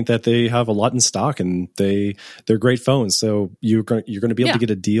seriously think that they have a lot in stock, and they're great phones. So you're going to be able to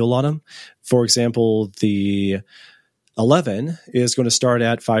get a deal on them. For example, the 11 is going to start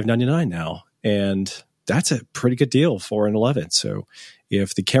at $599 now, and that's a pretty good deal for an 11. So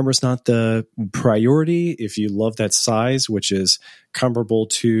if the camera's not the priority, if you love that size, which is comparable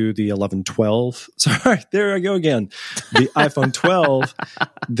to the 11-12, sorry, there I go again, the iPhone 12,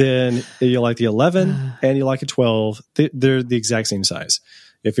 then you like the 11 and you like a 12. They're the exact same size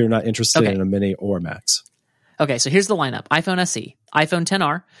if you're not interested in a mini or a max. Okay, so here's the lineup. iPhone SE, iPhone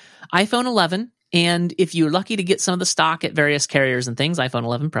XR, iPhone 11, and if you're lucky to get some of the stock at various carriers and things, iPhone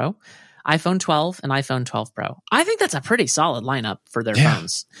 11 Pro, iPhone 12, and iPhone 12 Pro. I think that's a pretty solid lineup for their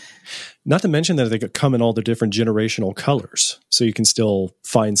phones. Not to mention that they could come in all the different generational colors. So you can still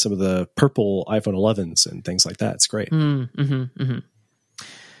find some of the purple iPhone 11s and things like that. It's great.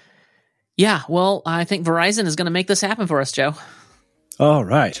 Yeah, well, I think Verizon is going to make this happen for us, Joe. All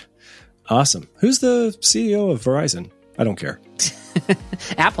right. Awesome. Who's the CEO of Verizon? I don't care.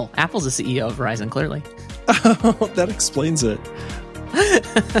 Apple. Apple's the CEO of Verizon, clearly. Oh, that explains it.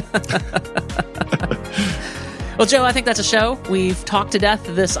 Well, Joe, I think that's a show. We've talked to death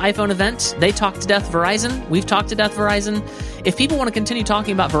this iPhone event. They talked to death Verizon. We've talked to death Verizon. If people want to continue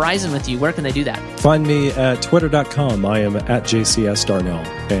talking about Verizon with you, where can they do that? Find me at twitter.com. I am at JCS Darnell,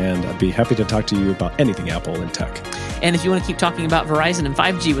 and I'd be happy to talk to you about anything Apple and tech. And if you want to keep talking about Verizon and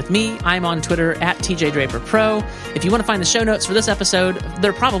 5G with me, I'm on Twitter at TJ Draper Pro. If you want to find the show notes for this episode,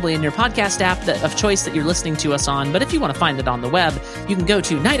 they're probably in your podcast app of choice that you're listening to us on. But if you want to find it on the web, you can go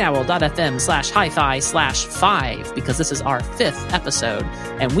to nightowl.fm/hi-fi/5 because this is our 5th episode,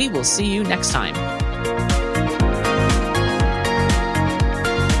 and we will see you next time.